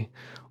regularly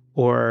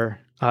or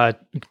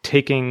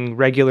taking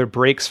regular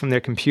breaks from their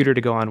computer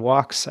to go on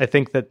walks. I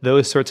think that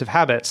those sorts of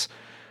habits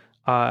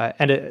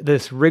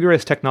this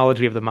rigorous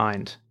technology of the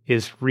mind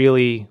is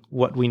really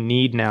what we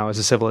need now as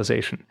a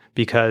civilization.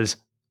 Because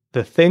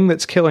the thing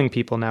that's killing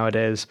people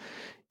nowadays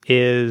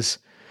is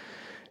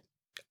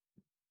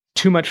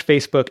too much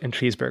Facebook and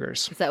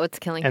cheeseburgers. Is that what's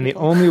killing and people?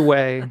 The only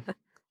way...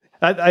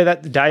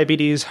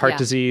 diabetes, heart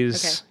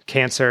disease,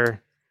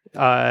 cancer,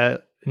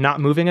 not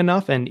moving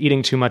enough, and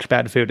eating too much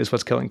bad food is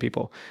what's killing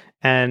people.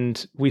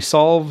 And we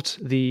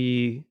solved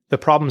the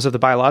problems of the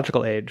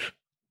biological age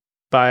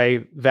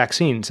by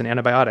vaccines and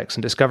antibiotics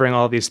and discovering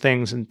all of these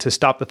things and to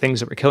stop the things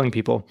that were killing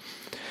people.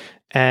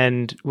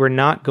 And we're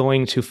not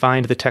going to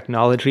find the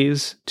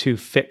technologies to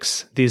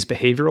fix these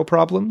behavioral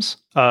problems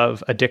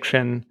of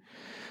addiction,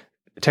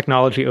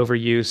 technology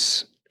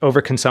overuse,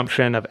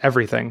 overconsumption of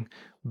everything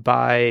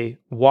by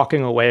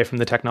walking away from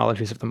the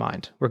technologies of the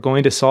mind. We're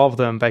going to solve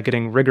them by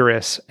getting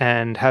rigorous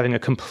and having a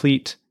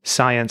complete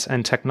science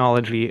and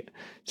technology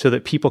so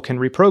that people can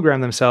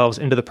reprogram themselves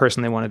into the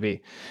person they want to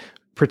be.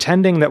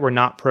 Pretending that we're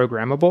not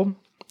programmable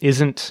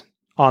isn't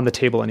on the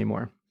table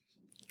anymore.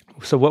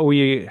 So what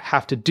we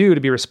have to do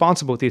to be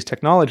responsible with these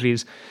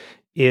technologies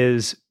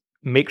is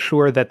make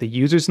sure that the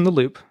user's in the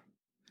loop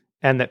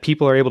and that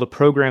people are able to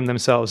program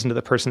themselves into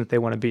the person that they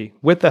want to be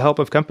with the help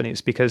of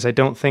companies, because I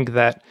don't think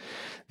that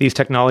these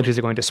technologies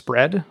are going to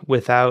spread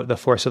without the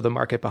force of the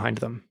market behind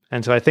them.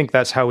 And so I think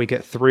that's how we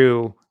get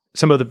through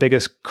some of the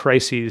biggest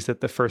crises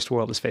that the first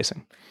world is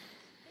facing.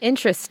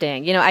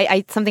 Interesting.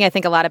 I something I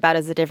think a lot about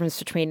is the difference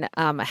between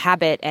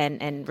habit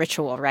and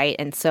ritual, right?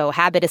 And so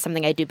habit is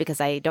something I do because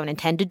I don't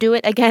intend to do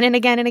it again and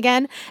again and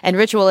again. And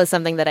ritual is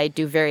something that I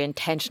do very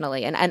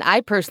intentionally. And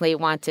I personally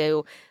want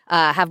to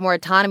have more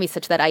autonomy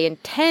such that I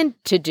intend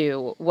to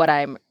do what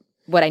I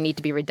need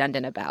to be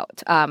redundant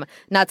about.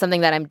 Not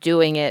something that I'm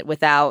doing it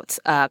without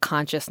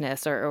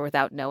consciousness or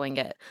without knowing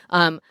it.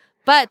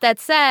 But that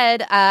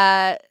said,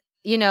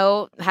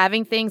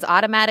 having things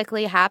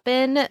automatically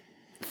happen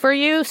for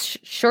you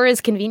sure is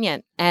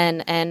convenient,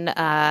 and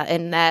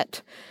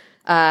that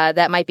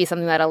might be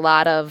something that a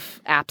lot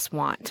of apps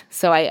want.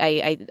 So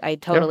I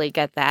totally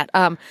get that.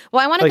 Well,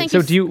 I want to thank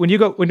you. So when you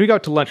go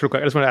out to lunch, real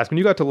quick, I just want to ask: when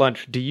you go out to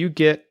lunch, do you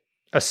get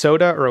a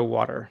soda or a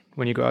water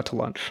when you go out to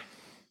lunch?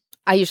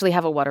 I usually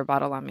have a water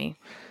bottle on me.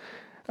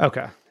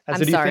 Okay. And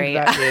I'm sorry. Do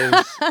you think that is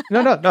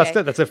no?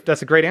 Okay.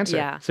 That's a great answer.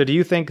 Yeah. So do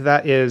you think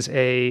that is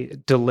a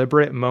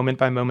deliberate moment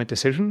by moment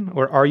decision,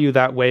 or are you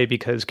that way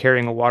because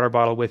carrying a water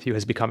bottle with you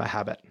has become a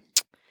habit?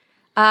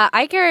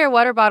 I carry a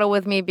water bottle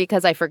with me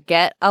because I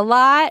forget a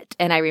lot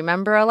and I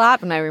remember a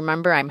lot. When I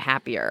remember, I'm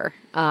happier.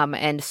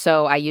 And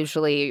so I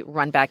usually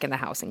run back in the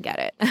house and get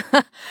it.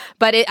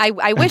 But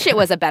I wish it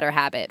was a better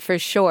habit for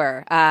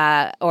sure,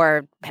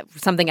 or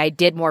something I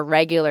did more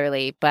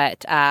regularly.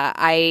 But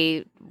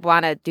I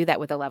want to do that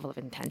with a level of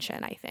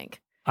intention, I think.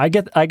 I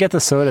get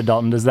the soda,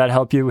 Dalton. Does that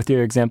help you with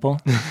your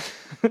example?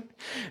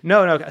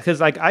 No,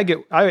 because like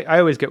I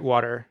always get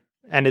water.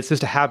 And it's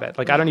just a habit.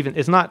 Like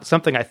it's not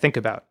something I think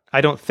about. I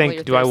don't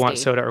think, do I want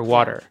soda or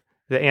water? Yeah.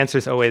 The answer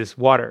is always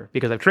water,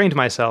 because I've trained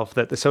myself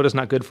that the soda's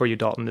not good for you,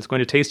 Dalton. It's going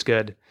to taste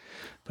good,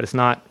 but it's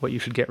not what you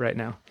should get right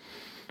now.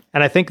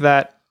 And I think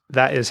that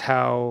is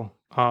how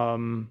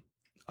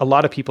a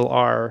lot of people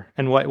are,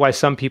 and why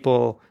some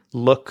people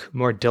look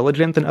more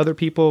diligent than other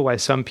people, why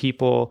some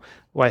people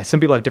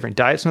have different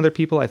diets than other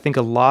people. I think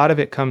a lot of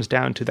it comes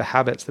down to the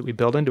habits that we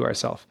build into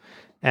ourselves.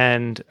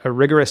 And a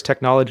rigorous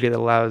technology that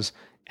allows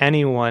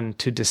anyone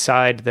to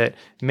decide that,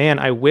 man,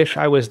 I wish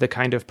I was the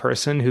kind of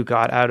person who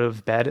got out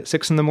of bed at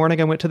 6 a.m.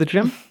 and went to the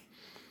gym.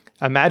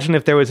 Imagine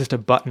if there was just a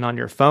button on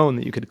your phone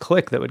that you could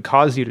click that would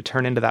cause you to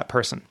turn into that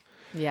person.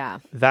 Yeah.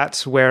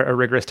 That's where a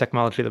rigorous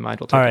technology of the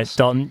mind will take us. All right,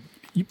 Dalton,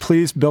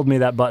 please build me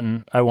that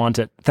button. I want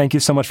it. Thank you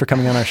so much for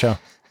coming on our show.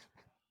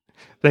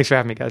 Thanks for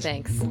having me, guys.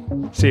 Thanks.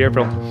 See you,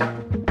 April.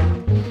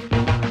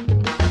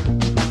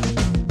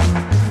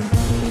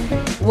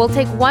 We'll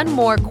take one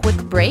more quick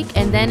break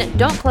and then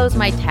don't close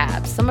my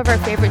tabs. Some of our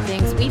favorite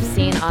things we've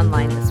seen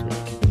online this week.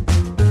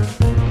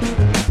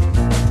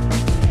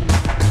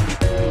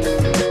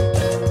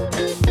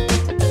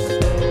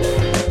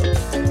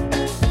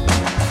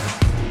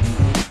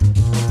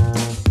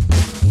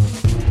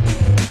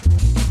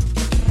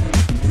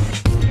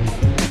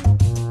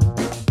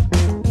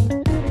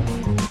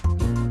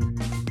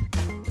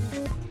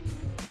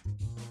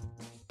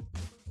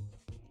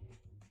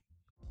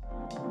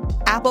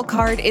 Apple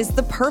Card is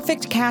the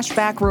perfect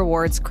cashback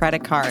rewards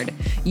credit card.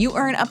 You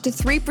earn up to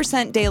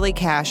 3% daily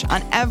cash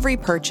on every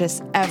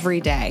purchase every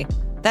day.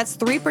 That's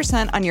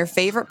 3% on your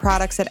favorite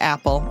products at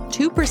Apple,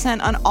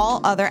 2% on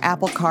all other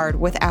Apple Card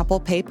with Apple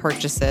Pay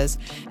purchases,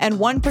 and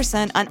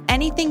 1% on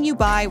anything you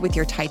buy with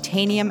your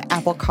titanium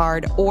Apple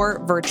Card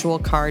or virtual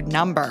card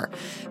number.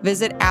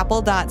 Visit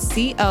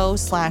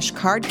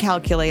apple.co/card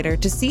calculator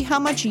to see how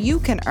much you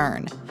can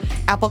earn.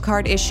 Apple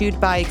Card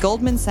issued by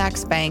Goldman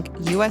Sachs Bank,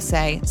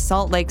 USA,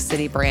 Salt Lake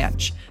City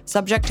branch.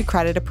 Subject to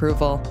credit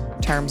approval.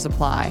 Terms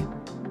apply.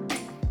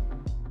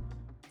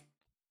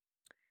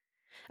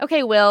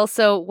 Okay, Will,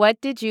 so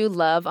what did you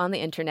love on the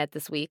internet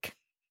this week?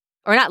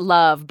 Or not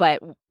love,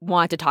 but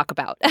want to talk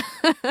about?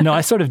 No,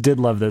 I sort of did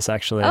love this,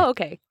 actually. Oh,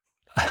 okay.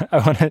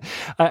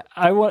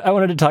 I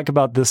wanted to talk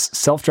about this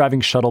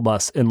self-driving shuttle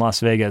bus in Las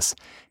Vegas.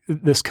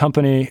 This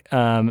company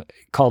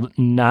called,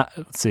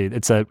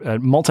 it's a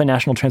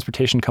multinational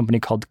transportation company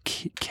called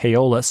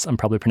Keolis. I'm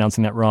probably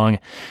pronouncing that wrong.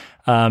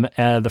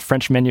 The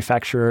French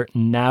manufacturer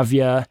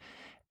Navia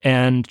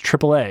and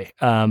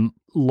AAA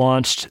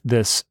launched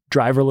this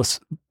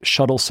driverless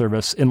shuttle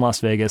service in Las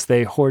Vegas.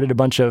 They hoarded a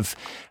bunch of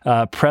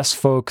press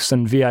folks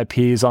and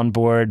VIPs on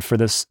board for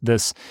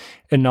this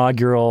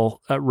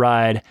inaugural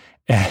ride.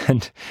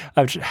 And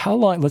how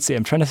long? Let's see.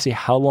 I'm trying to see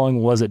how long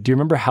was it. Do you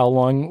remember how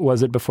long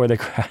was it before they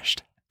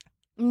crashed?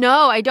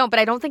 No, I don't, but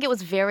I don't think it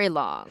was very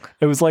long.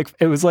 It was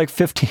like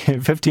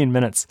 15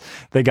 minutes.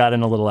 They got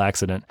in a little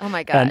accident. Oh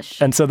my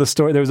gosh. And so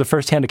there was a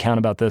firsthand account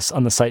about this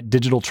on the site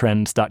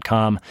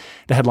digitaltrends.com.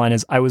 The headline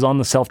is, "I was on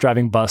the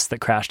self-driving bus that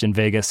crashed in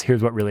Vegas.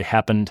 Here's what really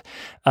happened."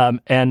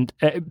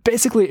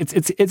 Basically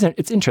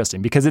it's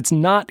interesting because it's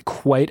not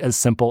quite as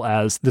simple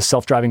as the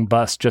self-driving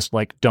bus just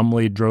like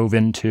dumbly drove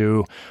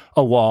into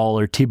a wall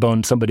or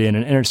T-boned somebody in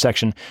an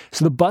intersection.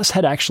 So the bus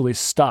had actually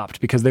stopped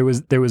because there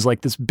was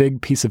like this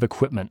big piece of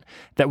equipment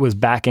that was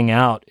backing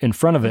out in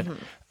front of it.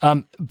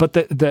 But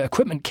the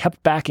equipment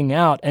kept backing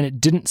out, and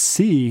it didn't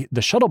see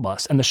the shuttle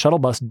bus. And the shuttle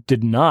bus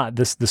did not,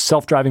 the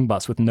self-driving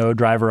bus with no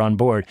driver on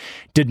board,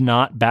 did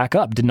not back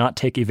up, did not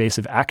take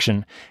evasive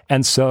action.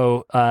 And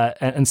so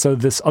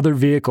this other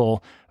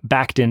vehicle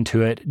backed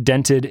into it,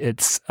 dented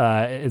its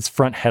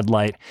front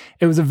headlight.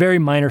 It was a very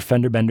minor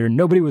fender bender.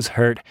 Nobody was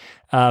hurt.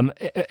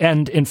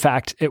 And in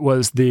fact, it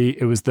was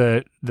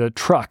the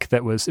truck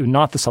that was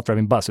not the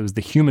self-driving bus. It was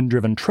the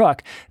human-driven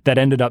truck that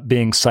ended up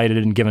being cited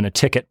and given a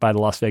ticket by the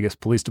Las Vegas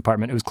Police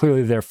Department. It was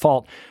clearly their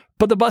fault,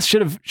 but the bus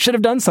should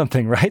have done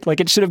something, right? Like,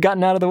 it should have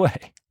gotten out of the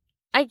way.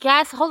 I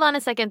guess, hold on a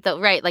second though,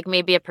 right, like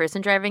maybe a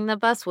person driving the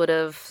bus would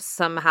have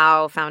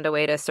somehow found a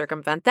way to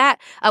circumvent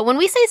that. When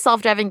we say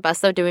self-driving bus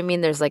though, do we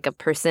mean there's like a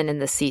person in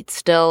the seat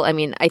still? I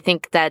mean, I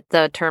think that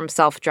the term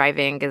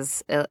self-driving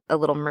is a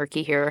little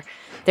murky here.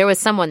 There was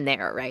someone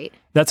there, right?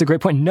 That's a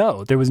great point.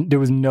 No, there was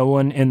no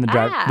one in the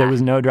driver. There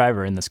was no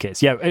driver in this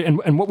case. Yeah,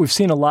 and what we've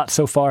seen a lot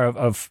so far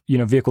of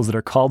vehicles that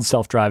are called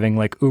self-driving,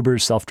 like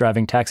Uber's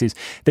self-driving taxis,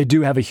 they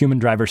do have a human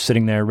driver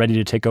sitting there ready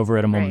to take over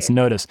at a moment's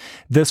notice.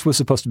 This was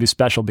supposed to be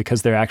special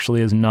because there actually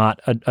is not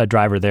a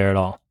driver there at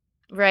all.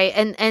 Right.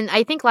 And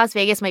I think Las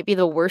Vegas might be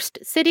the worst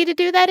city to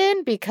do that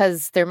in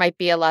because there might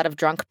be a lot of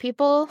drunk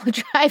people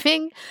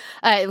driving,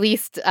 at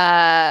least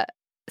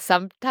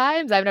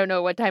sometimes. I don't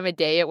know what time of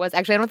day it was.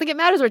 Actually, I don't think it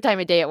matters what time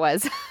of day it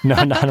was.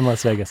 No, not in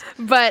Las Vegas.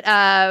 But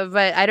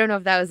I don't know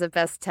if that was the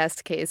best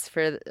test case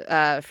for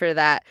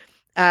that.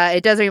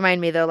 It does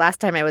remind me, though, last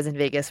time I was in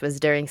Vegas was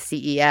during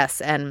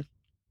CES,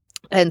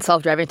 and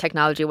self-driving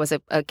technology was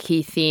a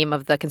key theme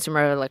of the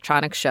Consumer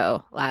Electronics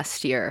Show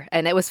last year.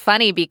 And it was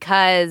funny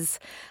because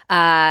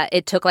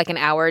it took like an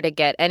hour to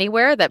get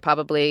anywhere that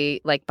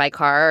probably like by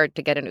car or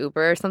to get an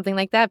Uber or something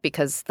like that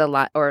because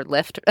or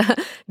Lyft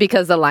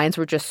because the lines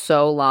were just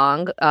so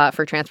long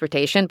for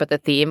transportation. But the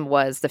theme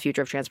was the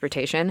future of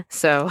transportation.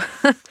 So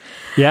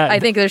yeah, I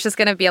think there's just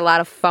going to be a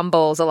lot of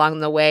fumbles along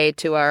the way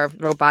to our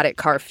robotic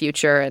car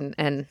future.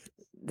 And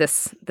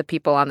the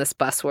people on this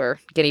bus were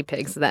guinea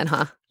pigs then,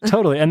 huh?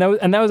 Totally. And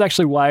that was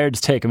actually Wired's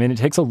take. I mean, it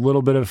takes a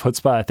little bit of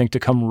chutzpah, I think, to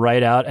come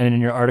right out and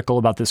in your article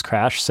about this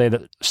crash say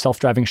that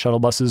self-driving shuttle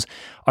buses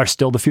are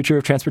still the future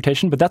of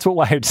transportation. But that's what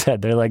Wired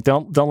said. They're like,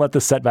 don't let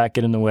this setback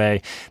get in the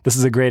way. This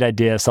is a great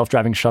idea.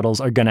 Self-driving shuttles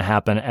are going to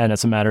happen, and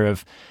it's a matter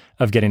of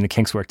getting the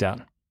kinks worked out.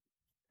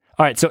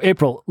 All right. So,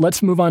 April,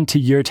 let's move on to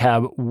your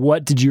tab.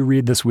 What did you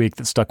read this week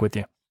that stuck with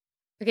you?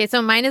 Okay,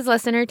 so mine is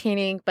less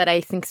entertaining, but I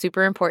think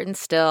super important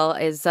still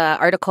is an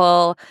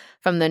article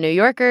from The New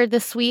Yorker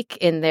this week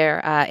in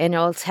their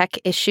annual tech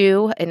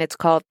issue, and it's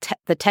called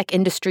The Tech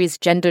Industry's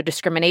Gender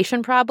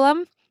Discrimination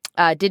Problem.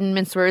 Didn't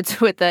mince words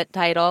with the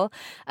title.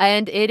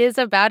 And it is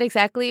about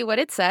exactly what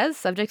it says,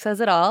 subject says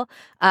it all,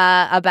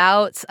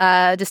 about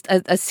just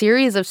a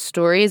series of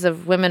stories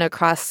of women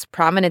across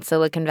prominent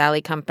Silicon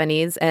Valley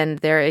companies and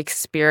their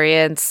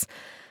experience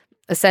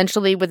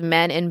essentially with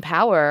men in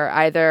power,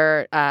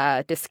 either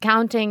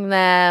discounting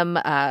them,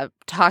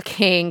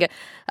 talking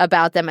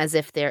about them as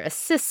if they're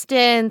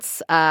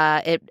assistants.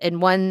 In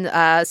one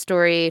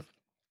story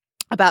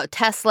about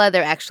Tesla,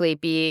 they're actually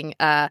being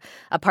a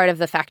part of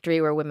the factory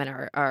where women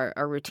are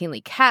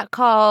routinely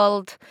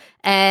catcalled.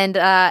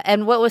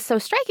 And what was so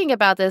striking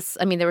about this,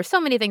 I mean, there were so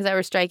many things that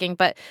were striking,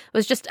 but it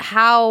was just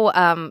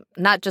how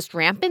not just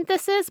rampant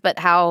this is, but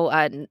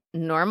how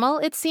normal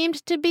it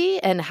seemed to be,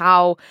 and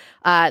how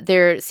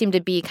there seemed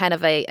to be kind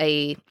of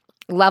a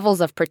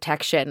levels of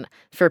protection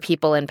for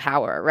people in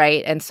power,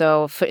 right? And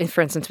so,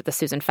 for instance, with the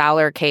Susan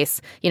Fowler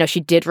case,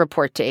 she did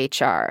report to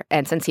HR,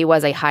 and since he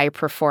was a high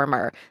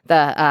performer,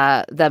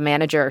 the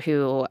manager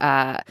who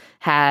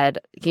had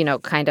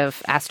kind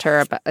of asked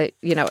her about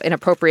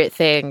inappropriate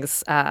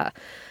things,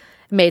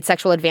 made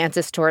sexual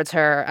advances towards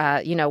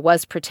her,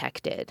 was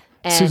protected.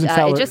 And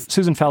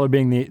Susan Fowler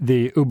being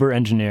the Uber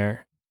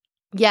engineer.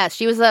 Yes,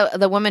 she was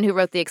the woman who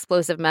wrote the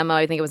explosive memo,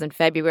 I think it was in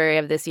February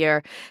of this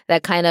year,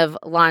 that kind of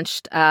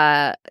launched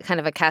kind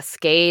of a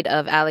cascade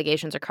of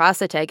allegations across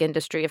the tech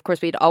industry. Of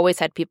course, we'd always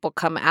had people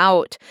come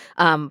out,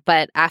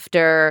 but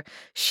after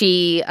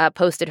she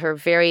posted her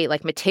very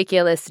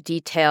meticulous,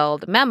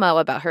 detailed memo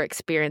about her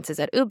experiences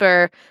at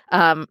Uber,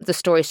 the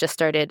stories just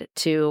started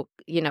to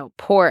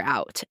pour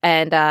out.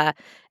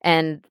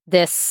 And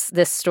this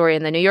story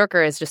in The New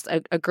Yorker is just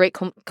a great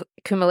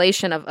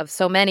accumulation of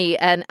so many,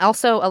 and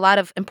also a lot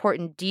of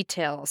important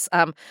details.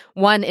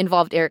 One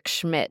involved Eric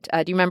Schmidt.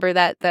 Do you remember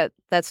that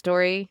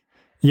story?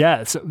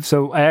 Yeah.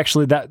 So I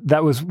actually,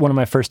 that was one of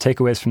my first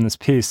takeaways from this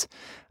piece.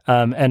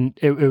 And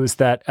it was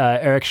that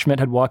Eric Schmidt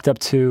had walked up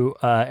to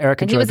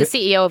Erica. And he was the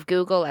CEO of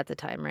Google at the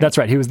time, right? That's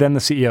right. He was then the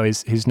CEO.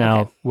 He's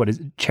now,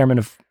 chairman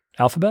of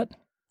Alphabet?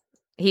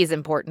 He's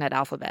important at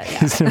Alphabet. Yeah.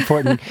 He's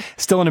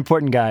still an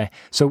important guy.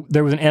 So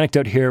there was an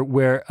anecdote here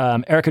where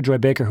Erica Joy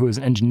Baker, who was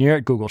an engineer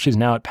at Google, she's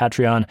now at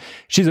Patreon.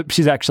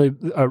 She's actually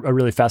a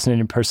really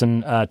fascinating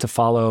person to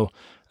follow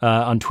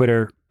on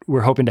Twitter.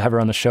 We're hoping to have her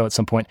on the show at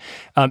some point.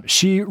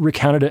 She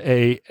recounted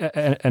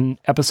an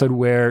episode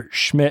where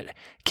Schmidt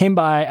came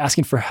by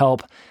asking for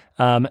help,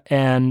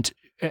 and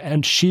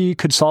and she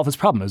could solve his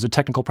problem. It was a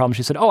technical problem.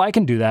 She said, "Oh, I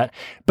can do that."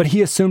 But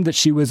he assumed that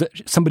she was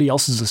somebody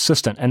else's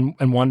assistant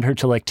and wanted her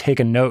to like take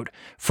a note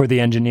for the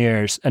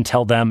engineers and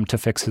tell them to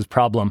fix his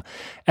problem.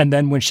 And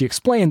then when she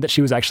explained that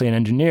she was actually an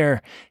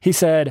engineer, he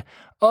said,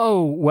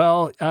 "Oh,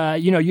 well,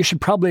 you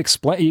should probably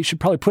explain. You should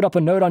probably put up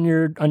a note on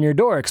your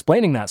door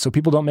explaining that so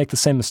people don't make the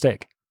same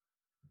mistake."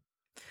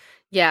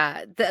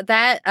 Yeah,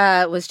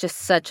 that was just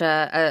such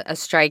a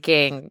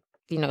striking,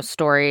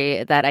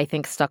 story that I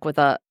think stuck with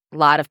a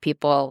lot of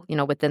people,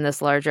 within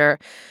this larger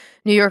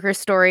New Yorker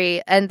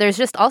story. And there's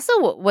just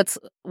also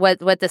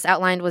what this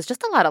outlined was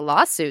just a lot of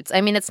lawsuits.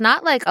 I mean, it's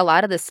not like a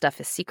lot of this stuff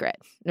is secret,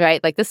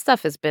 right? Like this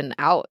stuff has been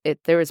out.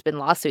 There has been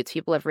lawsuits.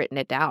 People have written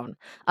it down.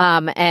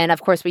 And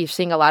of course, we're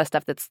seeing a lot of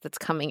stuff that's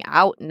coming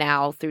out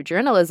now through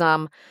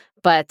journalism.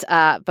 But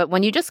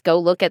when you just go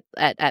look at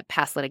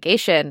past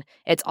litigation,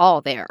 it's all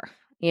there.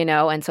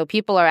 And so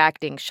people are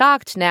acting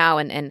shocked now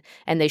and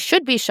they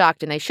should be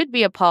shocked and they should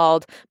be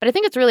appalled. But I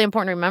think it's really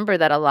important to remember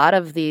that a lot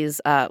of these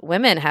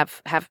women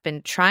have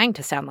been trying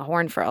to sound the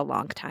horn for a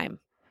long time.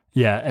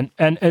 Yeah,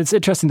 and it's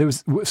interesting.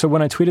 So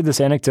when I tweeted this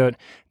anecdote,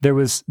 there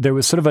was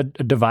sort of a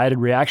divided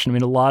reaction. I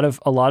mean, a lot of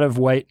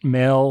white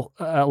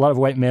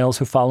males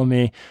who follow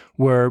me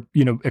were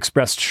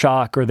expressed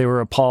shock, or they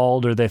were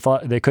appalled, or they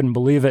thought they couldn't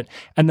believe it.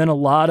 And then a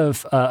lot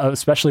of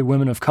especially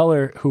women of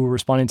color who were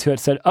responding to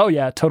it said, "Oh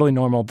yeah, totally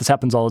normal. This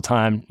happens all the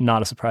time.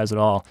 Not a surprise at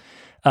all."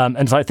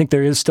 And so I think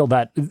there is still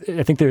that.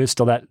 I think there is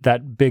still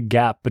that big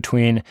gap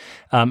between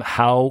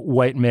how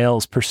white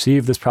males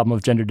perceive this problem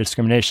of gender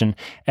discrimination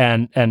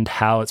and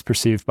how it's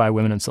perceived by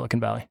women in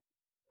Silicon Valley.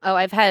 Oh,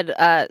 I've had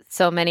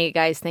so many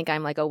guys think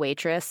I'm like a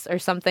waitress or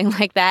something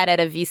like that at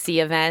a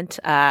VC event,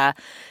 or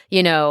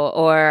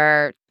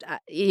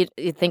you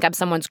think I'm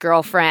someone's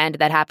girlfriend.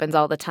 That happens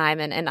all the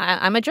time. And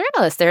I'm a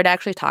journalist there to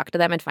actually talk to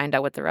them and find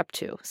out what they're up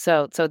to.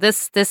 So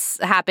this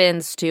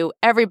happens to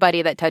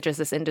everybody that touches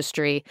this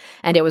industry.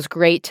 And it was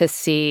great to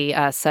see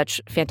such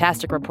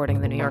fantastic reporting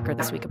in The New Yorker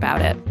this week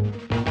about it.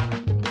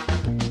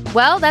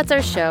 Well, that's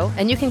our show,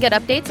 and you can get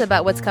updates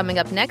about what's coming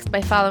up next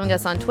by following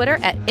us on Twitter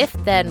at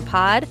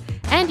IfThenPod.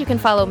 And you can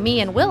follow me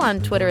and Will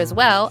on Twitter as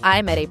well.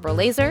 I'm at April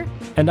Laser.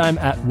 And I'm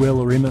at Will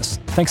Oremus.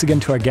 Thanks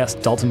again to our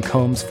guest, Dalton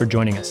Combs, for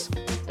joining us.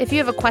 If you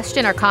have a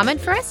question or comment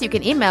for us, you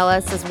can email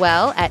us as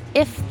well at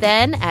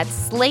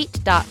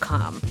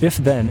ifthen@slate.com. If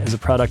Then is a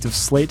product of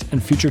Slate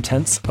and Future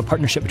Tense, a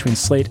partnership between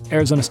Slate,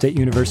 Arizona State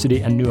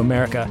University, and New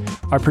America.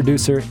 Our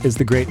producer is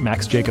the great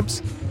Max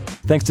Jacobs.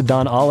 Thanks to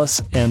Don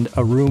Allis and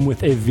A Room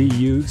with a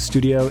VU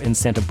studio in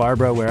Santa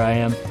Barbara, where I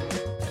am.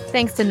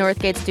 Thanks to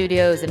Northgate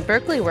Studios in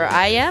Berkeley, where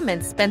I am,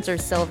 and Spencer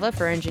Silva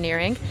for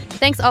engineering.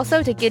 Thanks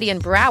also to Gideon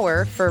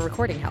Brower for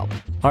recording help.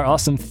 Our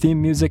awesome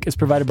theme music is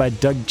provided by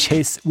Doug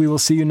Chase. We will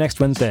see you next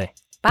Wednesday.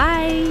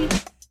 Bye.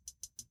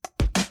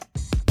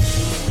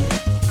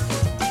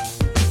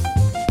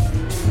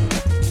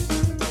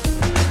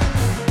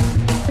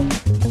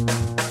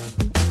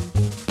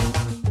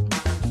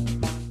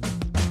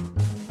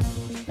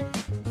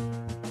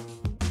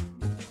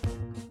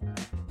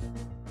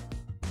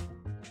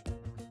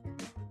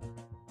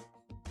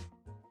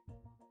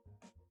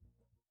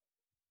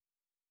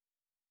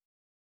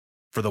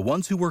 For the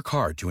ones who work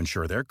hard to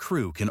ensure their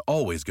crew can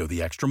always go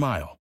the extra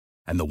mile,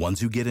 and the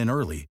ones who get in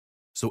early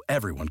so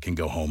everyone can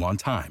go home on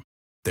time,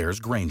 there's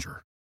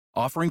Grainger,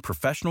 offering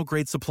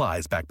professional-grade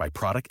supplies backed by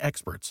product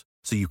experts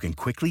so you can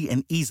quickly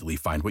and easily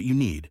find what you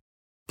need.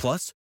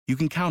 Plus, you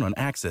can count on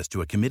access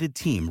to a committed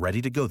team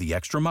ready to go the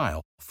extra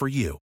mile for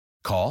you.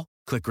 Call,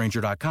 click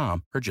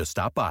Grainger.com, or just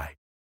stop by.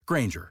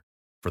 Grainger,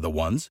 for the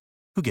ones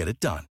who get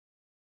it done.